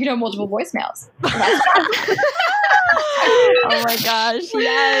who was like, multiple voicemails. Oh my gosh,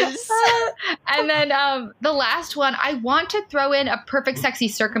 yes. And then the last one, I want to throw in a perfect sexy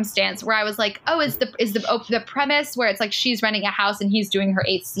circumstance where I was like, is the premise where it's like she's renting a house and he's doing her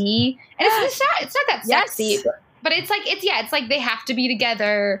AC, and it's not that sexy, but it's like they have to be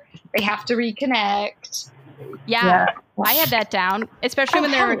together, they have to reconnect. Yeah. I had that down, especially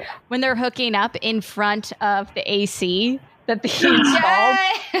when they're hooking up in front of the AC that they installed.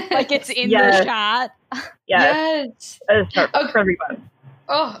 Like it's in the shot. Yes. That is perfect for everyone.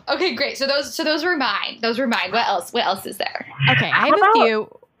 Oh, okay, great. So those were mine. What else is there? Okay, I have a few.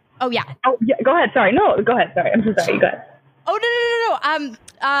 Oh yeah. Oh yeah. Go ahead. Sorry. No. Go ahead. Sorry. I'm so sorry. Go ahead. Oh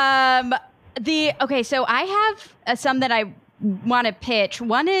no. Okay. So I have some that I want to pitch.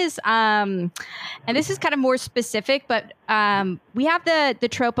 One is, and this is kind of more specific, but we have the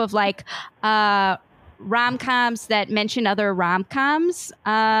trope of like rom-coms that mention other rom-coms.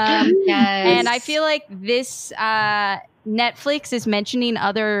 And I feel like this Netflix is mentioning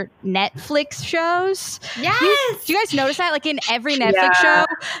other Netflix shows. Yes. Do you guys notice that? Like in every Netflix show,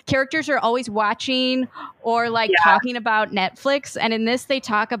 characters are always watching or like talking about Netflix. And in this, they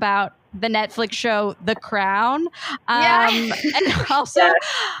talk about the Netflix show The Crown. And also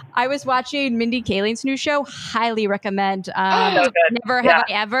I was watching Mindy Kaling's new show. Highly recommend. Never Have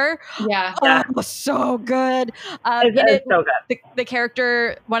I Ever. Yeah. Oh, so good. It's so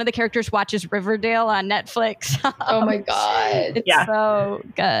good. One of the characters watches Riverdale on Netflix. Oh my God. It's so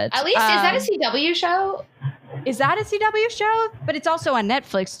good. At least, is that a CW show? Is that a CW show? But it's also on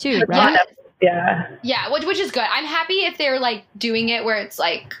Netflix too, right? Yeah. Yeah, which is good. I'm happy if they're like doing it where it's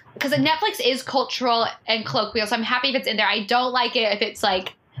like because Netflix is cultural and colloquial, so I'm happy if it's in there. I don't like it if it's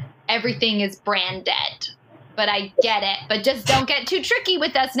like everything is branded. But I get it. But just don't get too tricky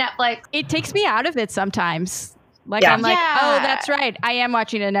with us, Netflix. It takes me out of it sometimes. Like, I'm like, oh, that's right. I am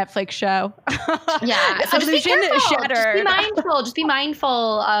watching a Netflix show. Yeah. So just be careful. Shattered. Just be mindful. Just be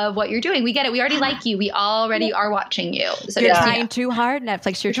mindful of what you're doing. We get it. We already like you. We already are watching you. So you're trying too hard,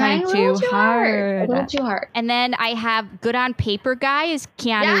 Netflix. You're trying too hard. A little too hard. And then I have Good on Paper Guy is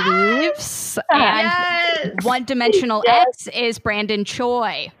Keanu Reeves. And One Dimensional X is Brandon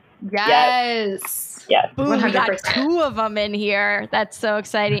Choi. Yes. Yes. Boom, 100%. We got 2 of them in here. That's so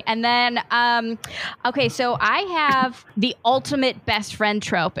exciting. And then, okay, so I have the ultimate best friend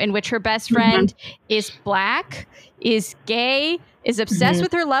trope in which her best friend is Black, is gay, is obsessed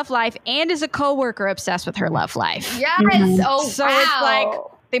with her love life, and is a coworker obsessed with her love life. Yes. Oh, so it's like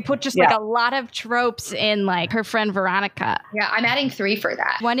they put just like a lot of tropes in like her friend Veronica. Yeah, I'm adding 3 for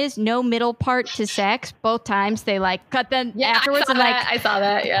that. One is no middle part to sex. Both times they like cut them afterwards. I saw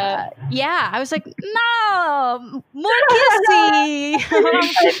that. Yeah. Yeah. I was like, no, more kissy.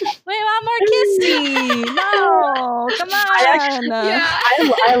 We want more kissy. No, come on.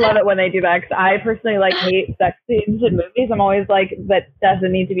 I love it when they do that because I personally like hate sex scenes in movies. I'm always like, that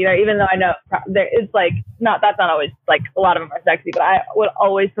doesn't need to be there, even though I know there is like that's not always like a lot of them are sexy, but I would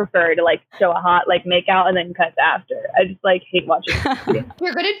always prefer to like show a hot like make out and then cut to after. I just like hate watching If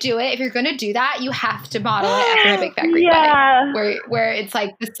you're gonna do it, if you're gonna do that, you have to model it after a Big Fat Greek Wedding, where it's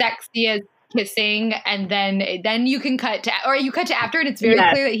like the sexiest kissing, and then you can cut to, or you cut to after, and it's very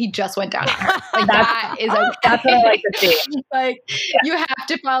clear that he just went down on her. Like that is okay. That's what I like to see. Like you have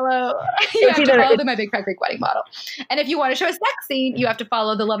to follow. You have to follow the My Big Fat Greek Wedding model, and if you want to show a sex scene, you have to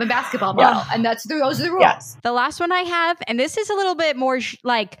follow the Love and Basketball model, and those are the rules. Yeah. The last one I have, and this is a little bit more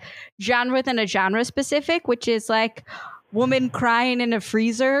like genre than a genre specific, which is like woman crying in a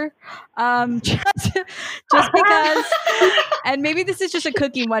freezer, just because, and maybe this is just a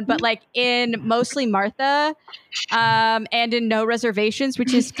cooking one, but like in Mostly Martha, and in No Reservations,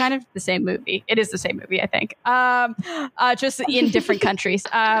 which is kind of the same movie. It is the same movie, I think, just in different countries.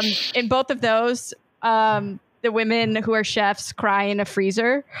 In both of those, the women who are chefs cry in a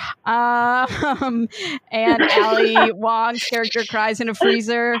freezer, and Ali Wong's character cries in a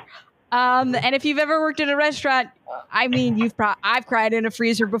freezer. And if you've ever worked in a restaurant, I mean, I've cried in a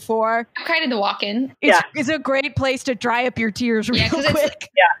freezer before. I've cried in the walk-in. It's a great place to dry up your tears real quick.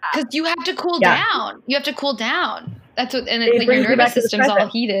 Because you have to cool down. You have to cool down. That's what, and like your nervous system's all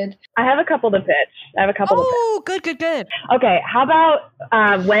heated. I have a couple to pitch. Oh, good. Okay, how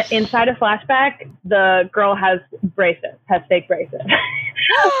about when inside a flashback, the girl has fake braces.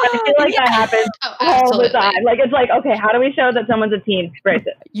 I feel like that happens all the time. Like it's like, okay, how do we show that someone's a teen?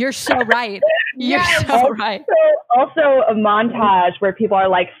 Braces. You're so right. You're so right. Also a montage where people are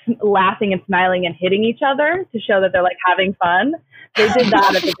like laughing and smiling and hitting each other to show that they're like having fun. They did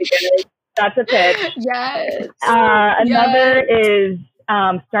that at the beginning. That's a pitch. Yes. Another is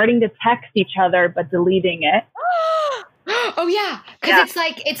starting to text each other but deleting it. Oh yeah, because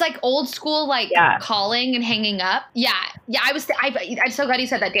it's like old school calling and hanging up. Yeah. I'm so glad you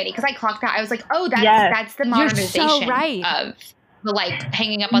said that, Danny, because I clocked that. I was like, oh, that's the modernization of the like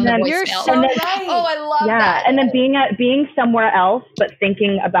hanging up on the voicemail. You're so right. Oh, I love that. And then being somewhere else but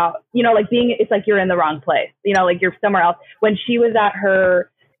thinking about, like it's like you're in the wrong place. Like you're somewhere else. When she was at her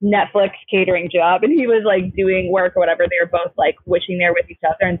Netflix catering job and he was like doing work or whatever, they were both like wishing they were with each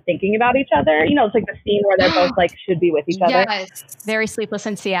other and thinking about each other. It's like the scene where they're both like should be with each other. Yes. Very Sleepless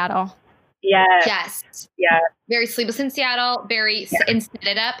in Seattle. Yes. Yeah. Very Sleepless in Seattle. Very in Set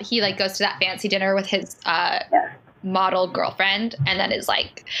It Up. He like goes to that fancy dinner with his model girlfriend, and then is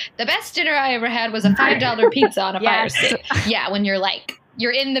like, the best dinner I ever had was a $5 pizza on a fire escape. Yeah, when you're like,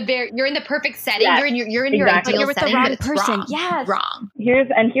 you're in the perfect setting. Yes. You're in your ideal you're with setting, the wrong but it's person. wrong. Yes. Wrong.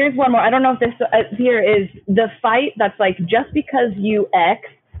 Here's one more. I don't know if this here is the fight that's like, just because you X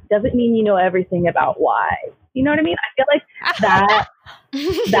doesn't mean you know everything about Y. You know what I mean? I feel like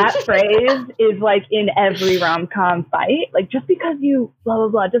that phrase is like in every rom-com fight. Like, just because you blah blah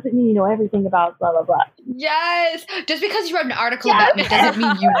blah doesn't mean you know everything about blah blah blah. Yes. Just because you wrote an article about it doesn't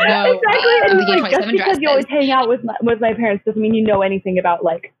mean you know. Exactly. Just because you always hang out with my parents doesn't mean you know anything about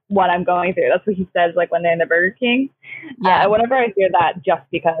like what I'm going through. That's what he says like when they're in the Burger King. Yeah. Whenever I hear that, just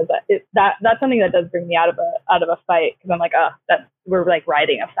because that's something that does bring me out of a fight, because I'm like, we're like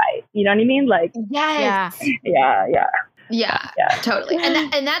riding a fight. You know what I mean? Like, yes. Yeah. Yeah, Yeah. totally.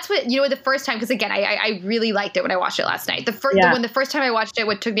 And that's what, the first time, because again, I really liked it when I watched it last night. The first time I watched it,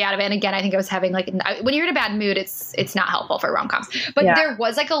 what took me out of it, and again, I think I was having like, when you're in a bad mood, it's not helpful for rom-coms. But there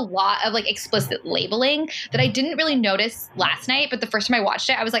was like a lot of like explicit labeling that I didn't really notice last night. But the first time I watched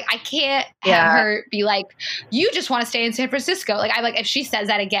it, I was like, I can't have her be like, you just want to stay in San Francisco. Like, I'm like, if she says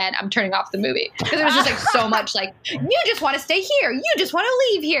that again, I'm turning off the movie. Because it was just like so much like, you just want to stay here. You just want to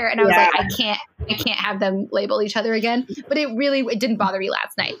leave here. And I was like, I can't have them label each other again. But it didn't bother me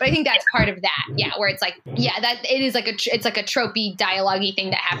last night. But I think that's part of that, where it's like, that it is like it's like a tropey, dialogue-y thing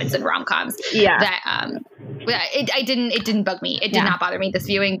that happens in rom-coms. Yeah. That it didn't bug me. It did not bother me this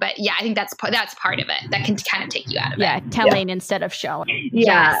viewing. But I think that's part of it. That can kind of take you out of it. Yeah, telling instead of showing.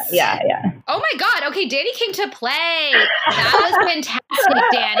 Yeah. Oh my God. Okay, Danny came to play. That was fantastic,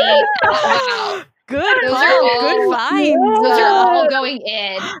 Danny. Wow. Good good finds. Those are all going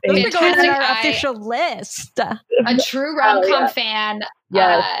in. Those are going on our official list. A true rom-com fan.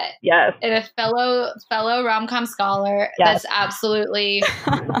 Yes. And a fellow rom-com scholar. Yes. That's absolutely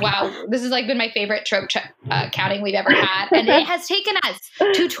wow. This has like been my favorite trope counting we've ever had, and it has taken us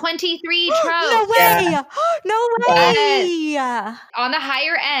to 23 tropes. No way! No way! On the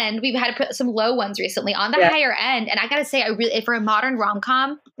higher end, we've had to put some low ones recently. On the higher end, and I gotta say, for a modern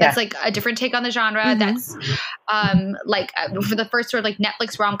rom-com, that's like a different take on the genre. That's for the first sort of like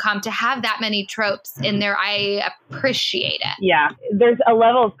Netflix rom-com to have that many tropes in there, I appreciate it. Yeah, there's a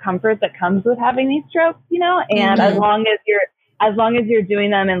level of comfort that comes with having these tropes, and as long as you're doing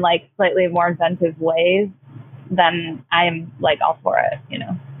them in like slightly more inventive ways, then I'm like all for it,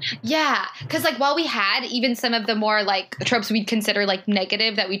 Yeah, because like while we had even some of the more like tropes we'd consider like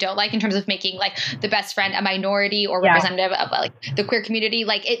negative that we don't like in terms of making like the best friend a minority or representative of like the queer community,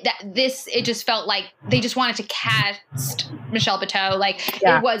 like it just felt like they just wanted to cast Michelle Buteau. Like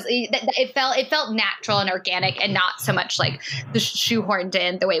it felt natural and organic and not so much like the shoehorned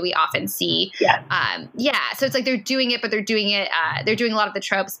in the way we often see. So it's like they're doing it, but they're doing a lot of the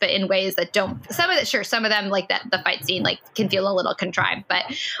tropes, but in ways that don't. Some of them like that the fight scene like can feel a little contrived, but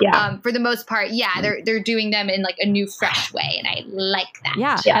for the most part, they're doing them in like a new, fresh way, and I like that.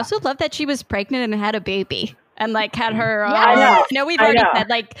 Yeah, I also love that she was pregnant and had a baby, and like had her. We've already said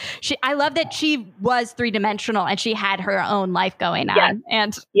like I love that she was 3-dimensional and she had her own life going on,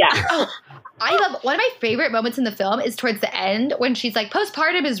 and I love one of my favorite moments in the film is towards the end when she's like,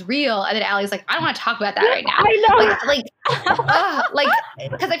 postpartum is real. And then Allie's like, I don't want to talk about that right now. I know.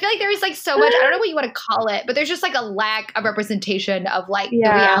 Because I feel like there is like so much, I don't know what you want to call it, but there's just like a lack of representation of like the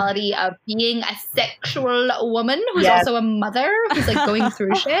reality of being a sexual woman who's also a mother who's like going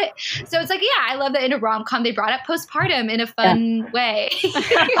through shit. So it's like, I love that in a rom-com they brought up postpartum in a fun way.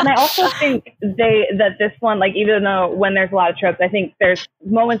 And I also think that this one, like, even though when there's a lot of tropes, I think there's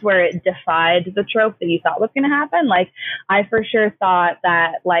moments where it defies the trope that you thought was going to happen. Like, I for sure thought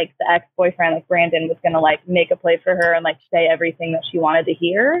that like the ex-boyfriend, like Brandon, was going to like make a play for her and like say everything that she wanted to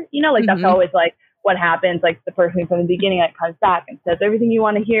hear. Like that's always like what happens. Like the person from the beginning like comes back and says everything you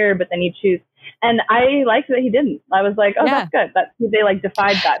want to hear, but then you choose. And I liked that he didn't. I was like, that's good. They like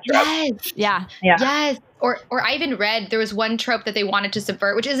defied that trope. Yes. Or I even read there was one trope that they wanted to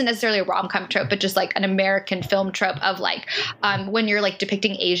subvert, which isn't necessarily a rom-com trope, but just like an American film trope of like when you're like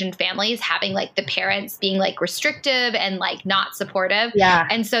depicting Asian families having like the parents being like restrictive and like not supportive. Yeah.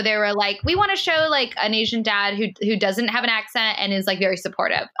 And so they were like, we want to show like an Asian dad who doesn't have an accent and is like very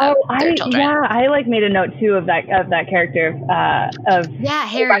supportive of their children. Yeah, I like made a note too of that character of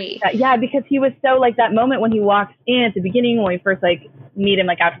Harry. Yeah, because he was so like that moment when he walks in at the beginning when we first like meet him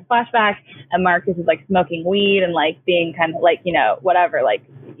like after the flashback and Marcus is like smoking weed and like being kind of like whatever, like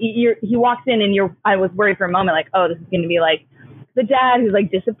he walks in and I was worried for a moment like, oh, this is going to be like the dad who's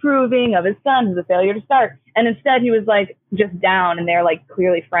like disapproving of his son who's a failure to start, and instead he was like just down and they're like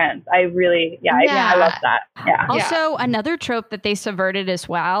clearly friends. I really I love that. Also another trope that they subverted as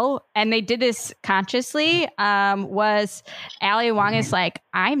well, and they did this consciously, was Ali Wong is like,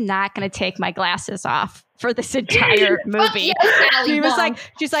 I'm not going to take my glasses off for this entire movie.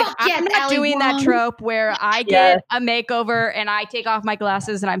 She's like, I'm not doing that trope where I get a makeover and I take off my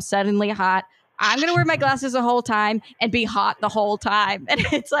glasses and I'm suddenly hot. I'm going to wear my glasses the whole time and be hot the whole time. And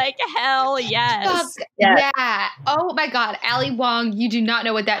it's like, hell yes. Yeah. Oh my God. Ali Wong, you do not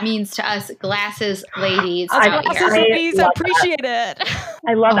know what that means to us glasses ladies. Glasses ladies appreciate it.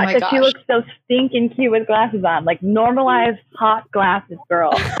 I love that because she looks so stinking cute with glasses on. Like normalized hot glasses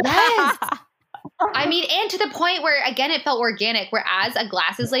girl. Yes. I mean, and to the point where, again, it felt organic, whereas a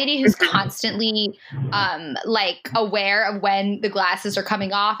glasses lady who's constantly like aware of when the glasses are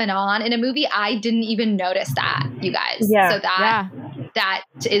coming off and on in a movie, I didn't even notice that, you guys. Yeah. So that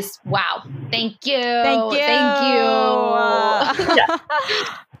is wow. Thank you. Thank you. Thank you.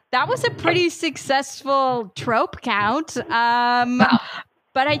 That was a pretty successful trope count. Wow.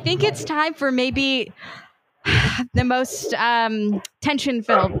 But I think it's time for maybe the most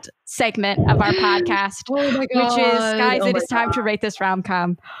tension-filled segment of our podcast, Oh my which is, guys, Oh it my is time to rate this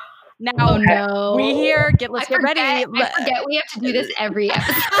rom-com. Now, Oh no. we here, let's get ready. I forget we have to do this every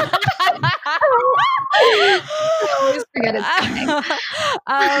episode. I always forget it's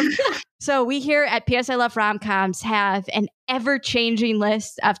coming. So we here at PS I Love Rom-Coms have an ever-changing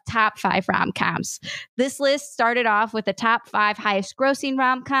list of top 5 rom-coms. This list started off with the top 5 highest grossing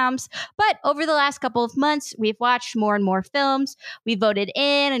rom-coms, but over the last couple of months, we've watched more and more films. We voted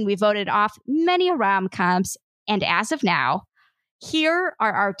in and we voted off many rom-coms. And as of now, here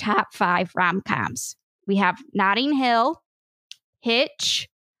are our top 5 rom-coms. We have Notting Hill, Hitch,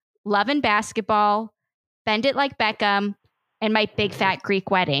 Love and Basketball, Bend It Like Beckham, and My Big Fat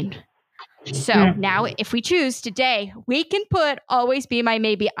Greek Wedding. So now if we choose today, we can put Always Be My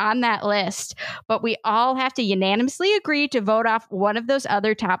Maybe on that list, but we all have to unanimously agree to vote off one of those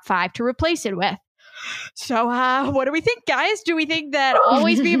other top 5 to replace it with. So what do we think, guys? Do we think that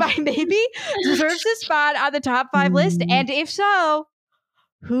Always Be My Maybe deserves a spot on the top 5 list? And if so,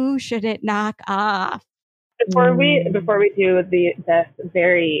 who should it knock off? Before we do this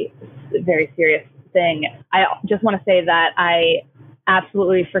very, very serious thing, I just want to say that I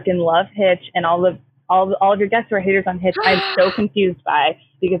absolutely freaking love Hitch, and all of your guests who are haters on Hitch, I'm so confused by,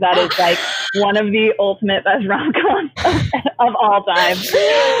 because that is like one of the ultimate best rom-coms of all time.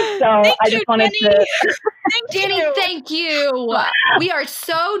 So I just wanted to. Danny, thank you. We are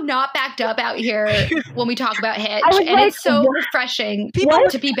so not backed up out here when we talk about Hitch, and like, it's so what? refreshing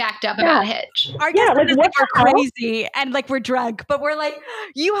What? to be backed up about Hitch. Our Yeah, guests like, think what we're the hell? crazy and like we're drunk, but we're like,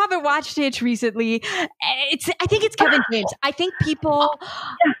 you haven't watched Hitch recently. I think it's Kevin James. I think people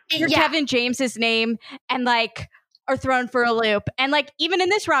hear Yeah. Kevin James's name and like are thrown for a loop. And like even in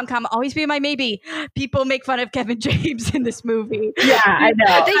this rom-com, Always Be My Maybe, people make fun of Kevin James in this movie. Yeah, I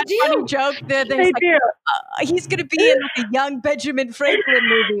know. They That do. funny joke that They there's like, do. he's going to be in like a young Benjamin Franklin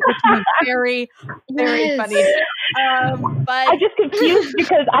movie, which is very, very Yes. funny. But I just confused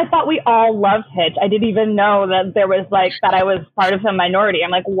because I thought we all loved Hitch. I didn't even know that there was like that I was part of some minority.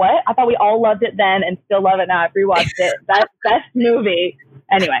 I'm like, what? I thought we all loved it then and still love it now. I've rewatched it. That best movie.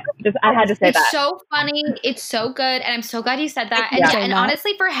 Anyway, just I had to say It's that. so funny. It's so good, and I'm so glad you said that. Thank And, you, and Jenna.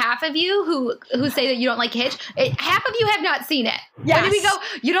 honestly, for half of you who say that you don't like Hitch, half of you have not seen it. Yes. When we go,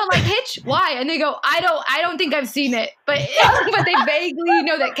 you don't like Hitch? Why? And they go, I don't think I've seen it, but but they vaguely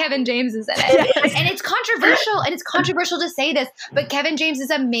know that Kevin James is in it, and it's controversial. And it's controversial to say this, but Kevin James is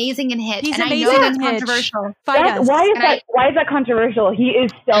amazing in Hitch, He's and I amazing know in that's Hitch. controversial. fight That- us. why is And that? Why is that controversial? He is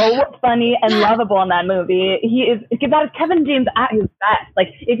so funny and lovable in that movie. He is. That is Kevin James at his best. Like,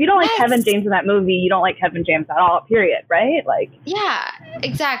 if you don't like Yes. Kevin James in that movie, you don't like Kevin James at all. Period. Right? Like, Yeah,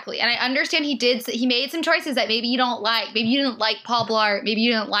 exactly. And I understand he made some choices that maybe you don't like. Maybe you didn't like Paul Blart. Maybe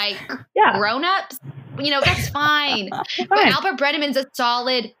you didn't like yeah, Grown Ups. You know, that's fine. But fine. Albert Brenneman's a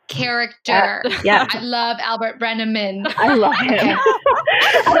solid character. Yeah. I love Albert Brenneman. I love him.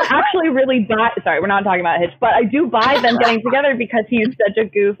 I actually really buy. Sorry, we're not talking about Hitch, but I do buy them getting together because he's such a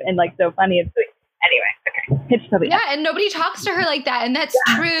goof and like so funny and sweet. Anyway, okay, Hitch totally. Yeah, and nobody talks to her like that, and that's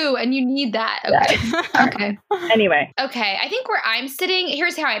true, and you need that. Okay. Anyway, Okay. I think where I'm sitting,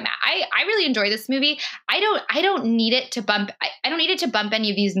 here's how I'm at. I really enjoy this movie. I don't need it to bump I don't need it to bump any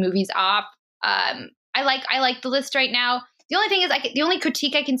of these movies off. I like the list right now. The only thing is, the only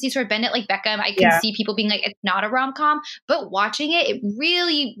critique I can see sort of Bend It Like Beckham, I can see people being like, it's not a rom-com, but watching it, it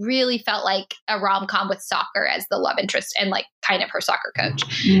really, really felt like a rom-com with soccer as the love interest and like kind of her soccer coach,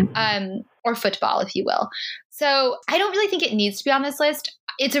 or football, if you will. So I don't really think it needs to be on this list.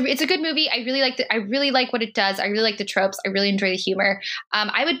 It's a good movie. I really like what it does. I really like the tropes. I really enjoy the humor.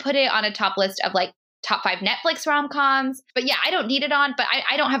 I would put it on a top list of like top 5 Netflix rom-coms. But yeah, I don't need it on, but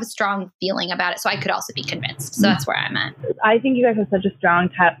I don't have a strong feeling about it. So I could also be convinced. So that's where I'm at. I think you guys have such a strong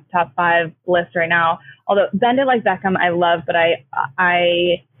top 5 list right now. Although Bend It Like Beckham, I love, but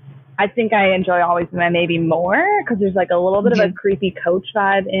I think I enjoy Always Be My Maybe more because there's like a little bit of a creepy coach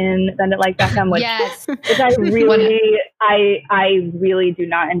vibe in Bend It Like Beckham, which, Yes. which I really do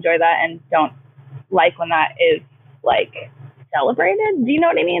not enjoy that and don't like when that is like celebrated. Do you know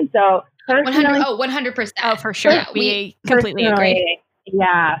what I mean? So personally, 100%. Oh, for sure. Yeah, we completely agree.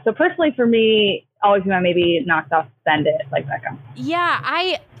 Yeah. So personally, for me, Always Be My Maybe knocks off Bend It Like Beckham. Yeah,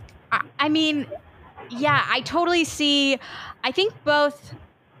 I mean, yeah, I totally see. I think both.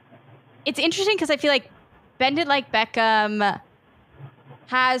 It's interesting because I feel like Bend It Like Beckham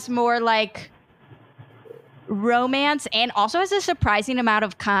has more like romance and also has a surprising amount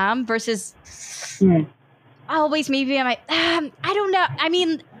of calm versus always maybe I'm like, I don't know. I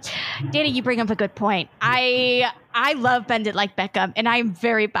mean, Danny, you bring up a good point. I love Bend It Like Beckham, and I'm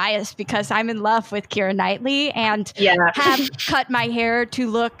very biased because I'm in love with Keira Knightley and have cut my hair to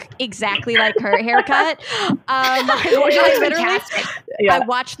look exactly like her haircut. I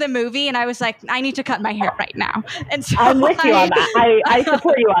watched the movie and I was like, I need to cut my hair right now. And so I'm with you on that. I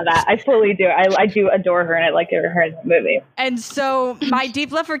support you on that. I fully do. I do adore her, and I like her in the movie. And so my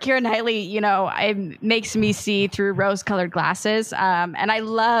deep love for Keira Knightley, you know, it makes me see through rose-colored glasses, and I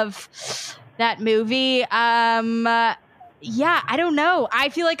love that movie. Yeah, I don't know. I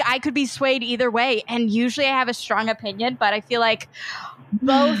feel like I could be swayed either way, and usually I have a strong opinion, but I feel like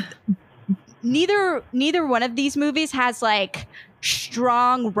neither one of these movies has like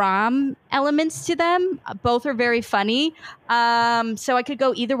strong rom elements to them. Both are very funny. So I could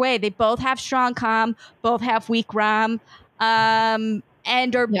go either way. They both have strong com, both have weak rom, and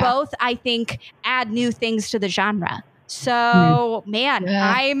are both, I think, add new things to the genre. So, man,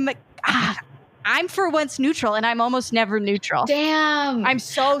 I'm for once neutral, and I'm almost never neutral. Damn. I'm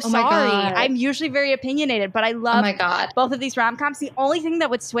so sorry. I'm usually very opinionated, but I love both of these rom-coms. The only thing that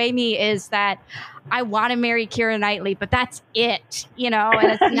would sway me is that I want to marry Keira Knightley, but that's it, you know,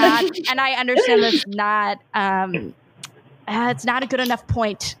 and it's not, and I understand that's not, it's not a good enough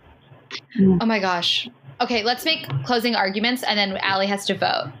point. Oh my gosh. Okay, let's make closing arguments, and then Allie has to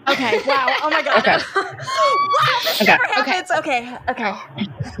vote. Okay. Wow. Oh my God. Okay. Wow. This never happens. Okay. Okay.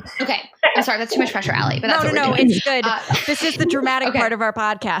 I'm sorry. That's too much pressure, Allie. But that's No. It's good. This is the dramatic part of our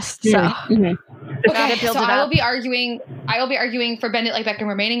podcast. So. Okay. So I will be arguing for Bend It Like Beckham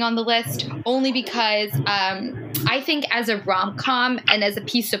remaining on the list only because I think as a rom-com and as a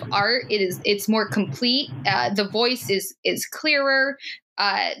piece of art, it's more complete. The voice is clearer.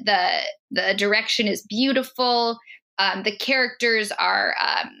 The direction is beautiful. The characters are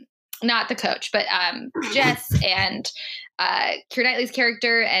not the coach, but Jess and Keira Knightley's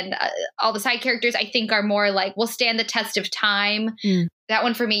character and all the side characters, I think, are more like will stand the test of time. That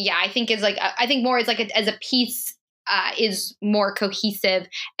one for me, I think is like I think more is like as a piece is more cohesive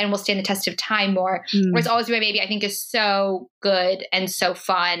and will stand the test of time more. Whereas Always Be My Maybe, I think, is so good and so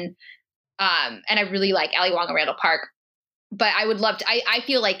fun, and I really like Ali Wong and Randall Park. But I would love to, I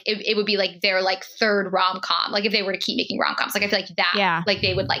feel like it would be like their like third rom-com. Like if they were to keep making rom-coms, like I feel like that, like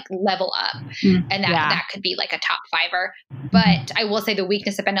they would like level up and that could be like a top fiver. But I will say the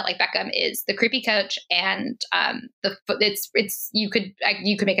weakness of Bend It Like Beckham is the creepy coach and it's you could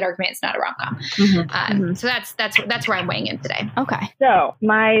make an argument it's not a rom-com. So that's where I'm weighing in today. Okay. So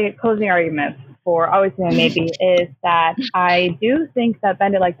my closing argument for Always Be My Maybe is that I do think that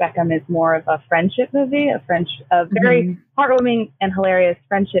Bend It Like Beckham is more of a friendship movie, a very heartwarming and hilarious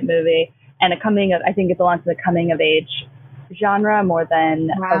friendship movie, and I think it belongs to the coming of age genre more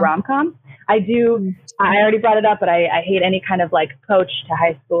than a rom-com. I already brought it up, but I hate any kind of like coach to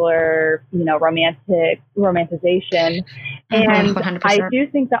high schooler, you know, romanticization. And 100%. I do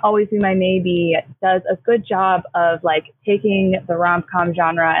think that Always Be My Maybe does a good job of like taking the rom-com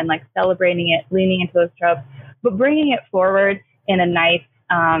genre and like celebrating it, leaning into those tropes, but bringing it forward in a nice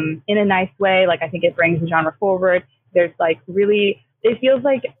way. Like I think it brings the genre forward. There's like really, it feels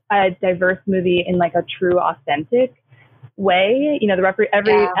like a diverse movie in like a true, authentic way. You know,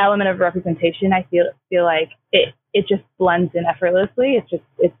 every element of representation, I feel like it just blends in effortlessly.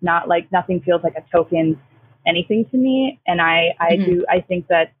 It's not like nothing feels like a token anything to me. And I think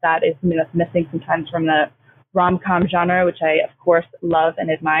that is something that's missing sometimes from the rom-com genre, which I of course love and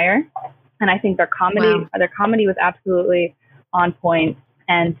admire. And I think their comedy was absolutely on point.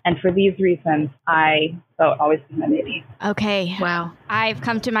 And for these reasons, I vote Always Be My Maybe. Okay. Wow. I've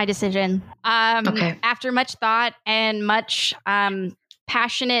come to my decision. After much thought and much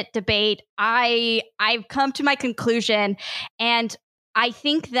passionate debate, I've come to my conclusion. And I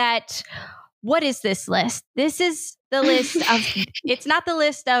think that what is this list? This is the list of, it's not the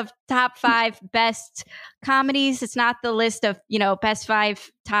list of top 5 best comedies. It's not the list of, you know, best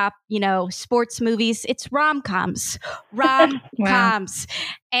 5 top, you know, sports movies. It's rom-coms.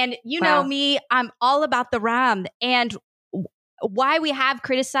 And you know me, I'm all about the rom. And why we have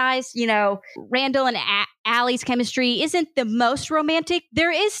criticized, you know, Randall and Allie's chemistry isn't the most romantic.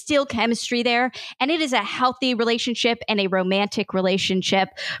 There is still chemistry there, and it is a healthy relationship and a romantic relationship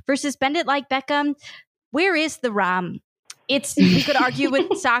versus Bend It Like Beckham. Where is the rom? You could argue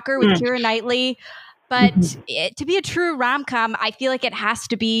with soccer with Keira Knightley, but to be a true rom-com, I feel like it has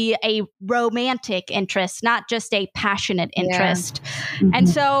to be a romantic interest, not just a passionate interest. And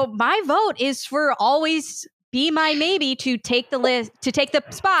so my vote is for Always be my maybe to take the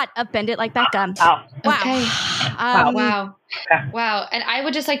spot of Bend It Like Beckham. Wow. Wow. Okay. Um, Wow. And I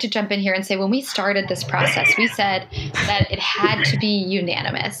would just like to jump in here and say, when we started this process, we said that it had to be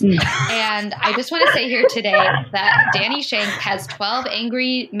unanimous. And I just want to say here today that Danny Shank has 12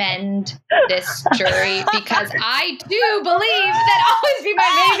 angry men this jury, because I do believe that Always Be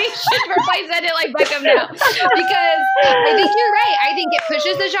My Maybe should replace Bend It Like Beckham now. Because I think you're right. I think it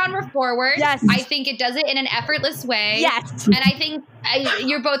pushes the genre forward. Yes. I think it does it in an effortless way. Yes. And I think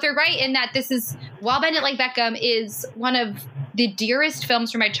you're both are right in that this is, while Bend It Like Beckham is one of the dearest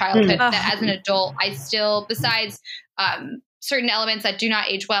films from my childhood, that as an adult, I still, besides certain elements that do not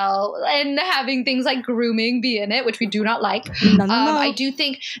age well and having things like grooming be in it, which we do not like. No. I do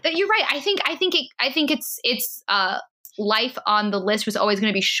think that you're right. I think it's life on the list was always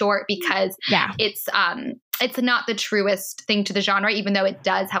going to be short because it's not the truest thing to the genre, even though it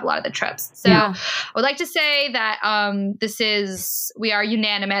does have a lot of the tropes. So I would like to say that we are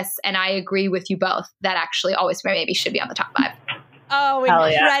unanimous, and I agree with you both that actually Always Be My Maybe should be on the top 5. Oh, Hell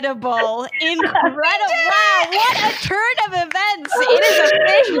yeah. incredible. Incredible. Wow, what a turn of events. It is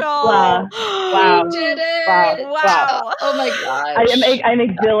official. Wow. You did it. Wow. Oh my gosh. I'm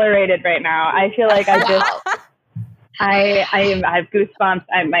exhilarated right now. I feel like I have goosebumps.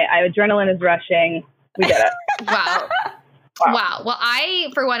 My adrenaline is rushing. We did it. Wow. Well,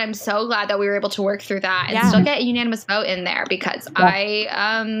 I, for one, am so glad that we were able to work through that and still get a unanimous vote in there, because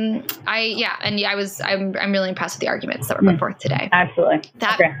I'm really impressed with the arguments that were put forth today. Absolutely.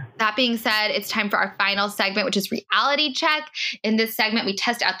 That being said, it's time for our final segment, which is Reality Check. In this segment, we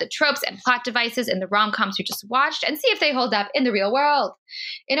test out the tropes and plot devices in the rom-coms we just watched and see if they hold up in the real world.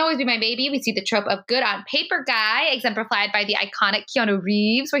 In Always Be My Maybe, we see the trope of good on paper guy, exemplified by the iconic Keanu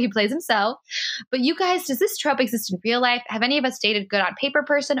Reeves, where he plays himself. But you guys, does this trope exist in real life? Have any of us dated good on paper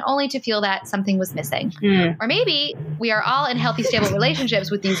person only to feel that something was missing? Or maybe we are all in healthy, stable relationships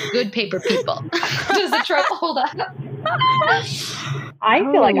with these good paper people. Does the trope hold up? I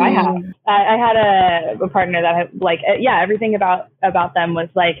feel like I have. I had a partner that had, like, everything about them was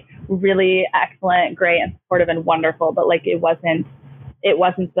like really excellent, great, and supportive and wonderful, but like it wasn't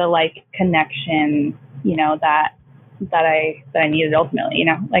the like connection, that I needed ultimately,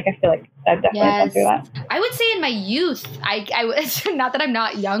 like I feel like I've definitely gone through that. I would say in my youth, I was, not that I'm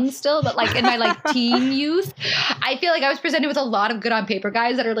not young still, but like in my like teen youth, I feel like I was presented with a lot of good on paper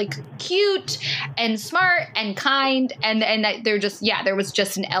guys that are like cute and smart and kind, and that they're just, there was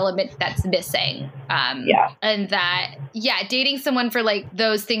just an element that's missing. And that, dating someone for like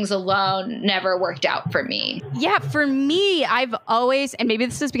those things alone never worked out for me. Yeah, for me, I've always, and maybe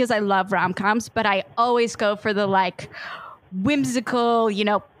this is because I love rom-coms, but I always go for the like whimsical,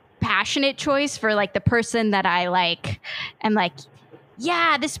 passionate choice for like the person that I like. And like,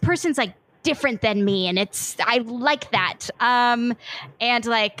 this person's like different than me, and I like that. And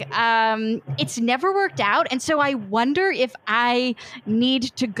like it's never worked out, and so I wonder if I need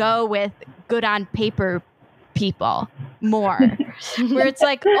to go with good on paper people more, where it's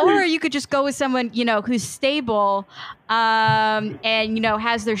like, or you could just go with someone who's stable and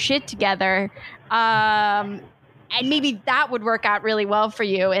has their shit together, and maybe that would work out really well for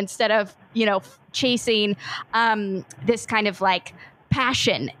you instead of chasing this kind of like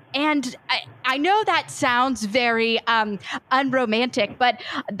passion. And I know that sounds very unromantic, but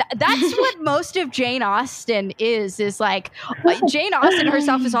that's what most of Jane Austen is like. Jane Austen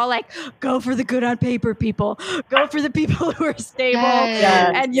herself is all like, go for the good on paper people, go for the people who are stable,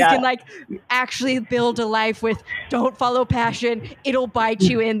 and you can like actually build a life with, don't follow passion, it'll bite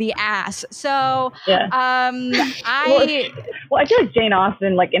you in the ass. So I feel like Jane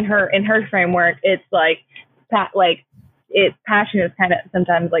Austen, like in her framework, it's like passion is kind of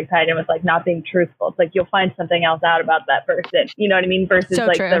sometimes like tied in with like not being truthful. It's like you'll find something else out about that person. You know what I mean? Versus so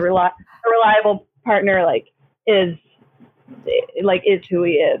like true. The reliable partner is who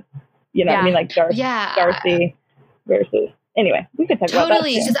he is. You know what I mean? Like Darcy versus. Anyway, we could talk about that.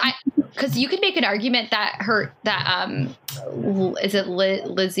 Totally, because you could make an argument that is it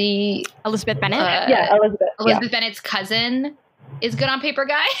Lizzie Elizabeth Bennet? Elizabeth Bennet's cousin is good on paper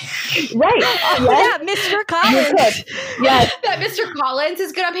guy. Right. Mr. Collins. Yes. That Mr. Collins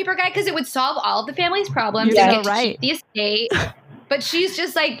is good on paper guy because it would solve all of the family's problems and get to keep the estate. But she's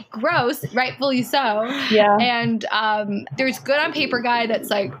just like gross, rightfully so. Yeah. And there's good on paper guy that's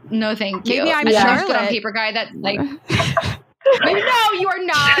like, no thank you. Maybe I'm Charlotte. Charlotte. Good on paper guy that's like, no, you are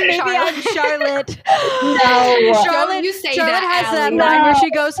not. Maybe Charlotte. I'm Charlotte. No. Charlotte, you say Charlotte that, has Allie. that line where she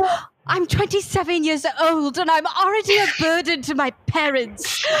goes, I'm 27 years old and I'm already a burden to my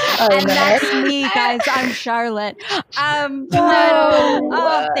parents. Oh, And no. that's me, guys. I'm Charlotte. No.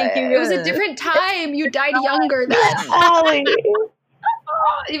 Oh, thank you. It was a different time. You died younger then. Allie.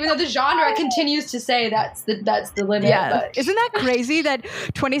 Even though the genre continues to say that's the limit. Yeah. But. Isn't that crazy that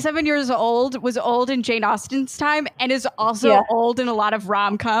 27 years old was old in Jane Austen's time and is also Yeah. old in a lot of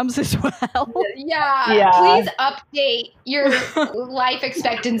rom-coms as well? Yeah. Yeah. Please update your life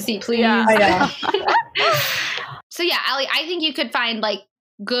expectancy, please. Yeah. I know. So yeah, Allie, I think you could find like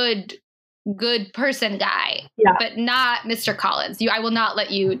good person guy, Yeah. but not Mr. Collins. I will not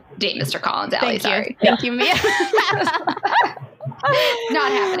let you date Mr. Collins, Allie. Thank Sorry. you. Thank you, Mia.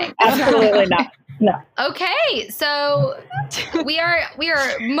 Not happening. Absolutely not. No. Okay, so we are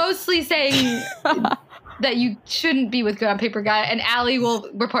mostly saying that you shouldn't be with Good on Paper Guy, and Allie will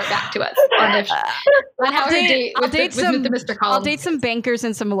report back to us on how her date with Mr. Collins. I'll date some bankers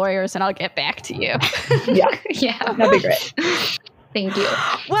and some lawyers, and I'll get back to you. Yeah. Yeah, That'd be great. thank you.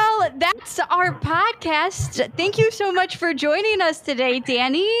 Well, that's our podcast. Thank you so much for joining us today,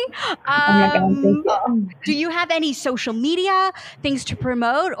 Danny. Oh my God, thank you. Do you have any social media things to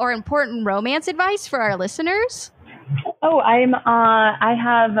promote or important romance advice for our listeners? Oh, I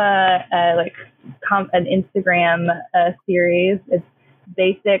have an Instagram series. It's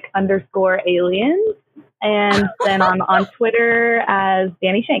basic_aliens. And then I'm on Twitter as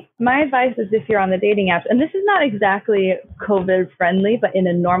Danny Shank. My advice is if you're on the dating apps, and this is not exactly COVID friendly, but in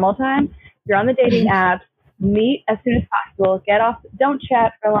a normal time, if you're on the dating apps, meet as soon as possible, get off, don't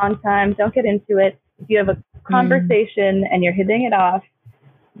chat for a long time, don't get into it. If you have a conversation and you're hitting it off,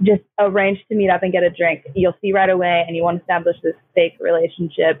 just arrange to meet up and get a drink. You'll see right away, and you won't establish this fake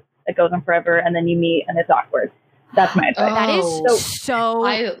relationship that goes on forever, and then you meet and it's awkward. That's my advice. That is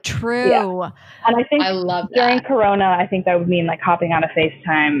so true. Yeah. And I think I love that. during Corona, I think that would mean like hopping on a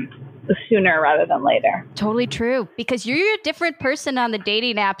FaceTime sooner rather than later. Totally true. Because you're a different person on the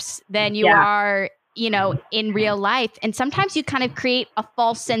dating apps than you Yeah. are, in real life. And sometimes you kind of create a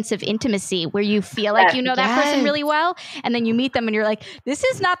false sense of intimacy where you feel like you know that person Yes. really well. And then you meet them and you're like, this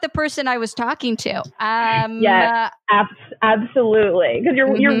is not the person I was talking to. Yes. Absolutely. Because you're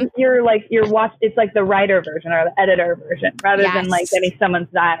watching, it's like the writer version or the editor version rather than like Yes. getting someone's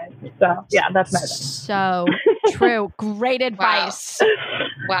eyes. So yeah, that's my advice. So true. Great advice.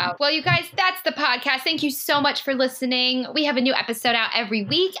 Wow. Well, you guys, that's the podcast. Thank you so much for listening. We have a new episode out every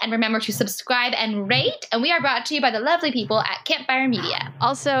week. And remember to subscribe and rate. And we are brought to you by the lovely people at Campfire Media.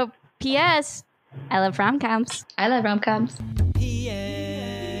 Also, P.S. I love rom-coms. I love rom-coms. P.S.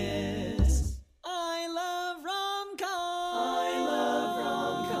 I love rom-coms.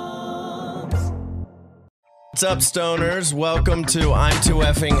 What's up, stoners? Welcome to I'm Too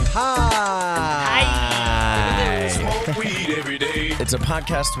Effing High. Smoke weed every day. It's a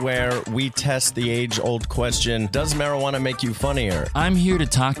podcast where we test the age-old question, does marijuana make you funnier? I'm here to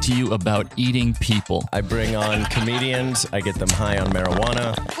talk to you about eating people. I bring on comedians, I get them high on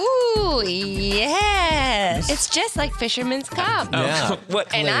marijuana. Ooh, yes. It's just like Fisherman's Cup. Yeah.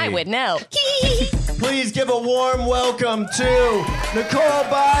 And I would know. Please give a warm welcome to Nicole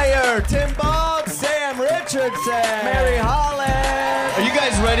Byer, Tim Boggs, Sam Richardson, Mary Holland. Are you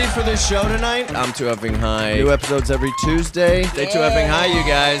guys ready for this show tonight? I'm Too Effing High. New episodes every Tuesday. Stay Too Effing High, you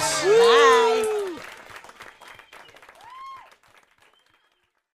guys.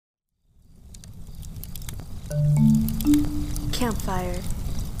 Campfire.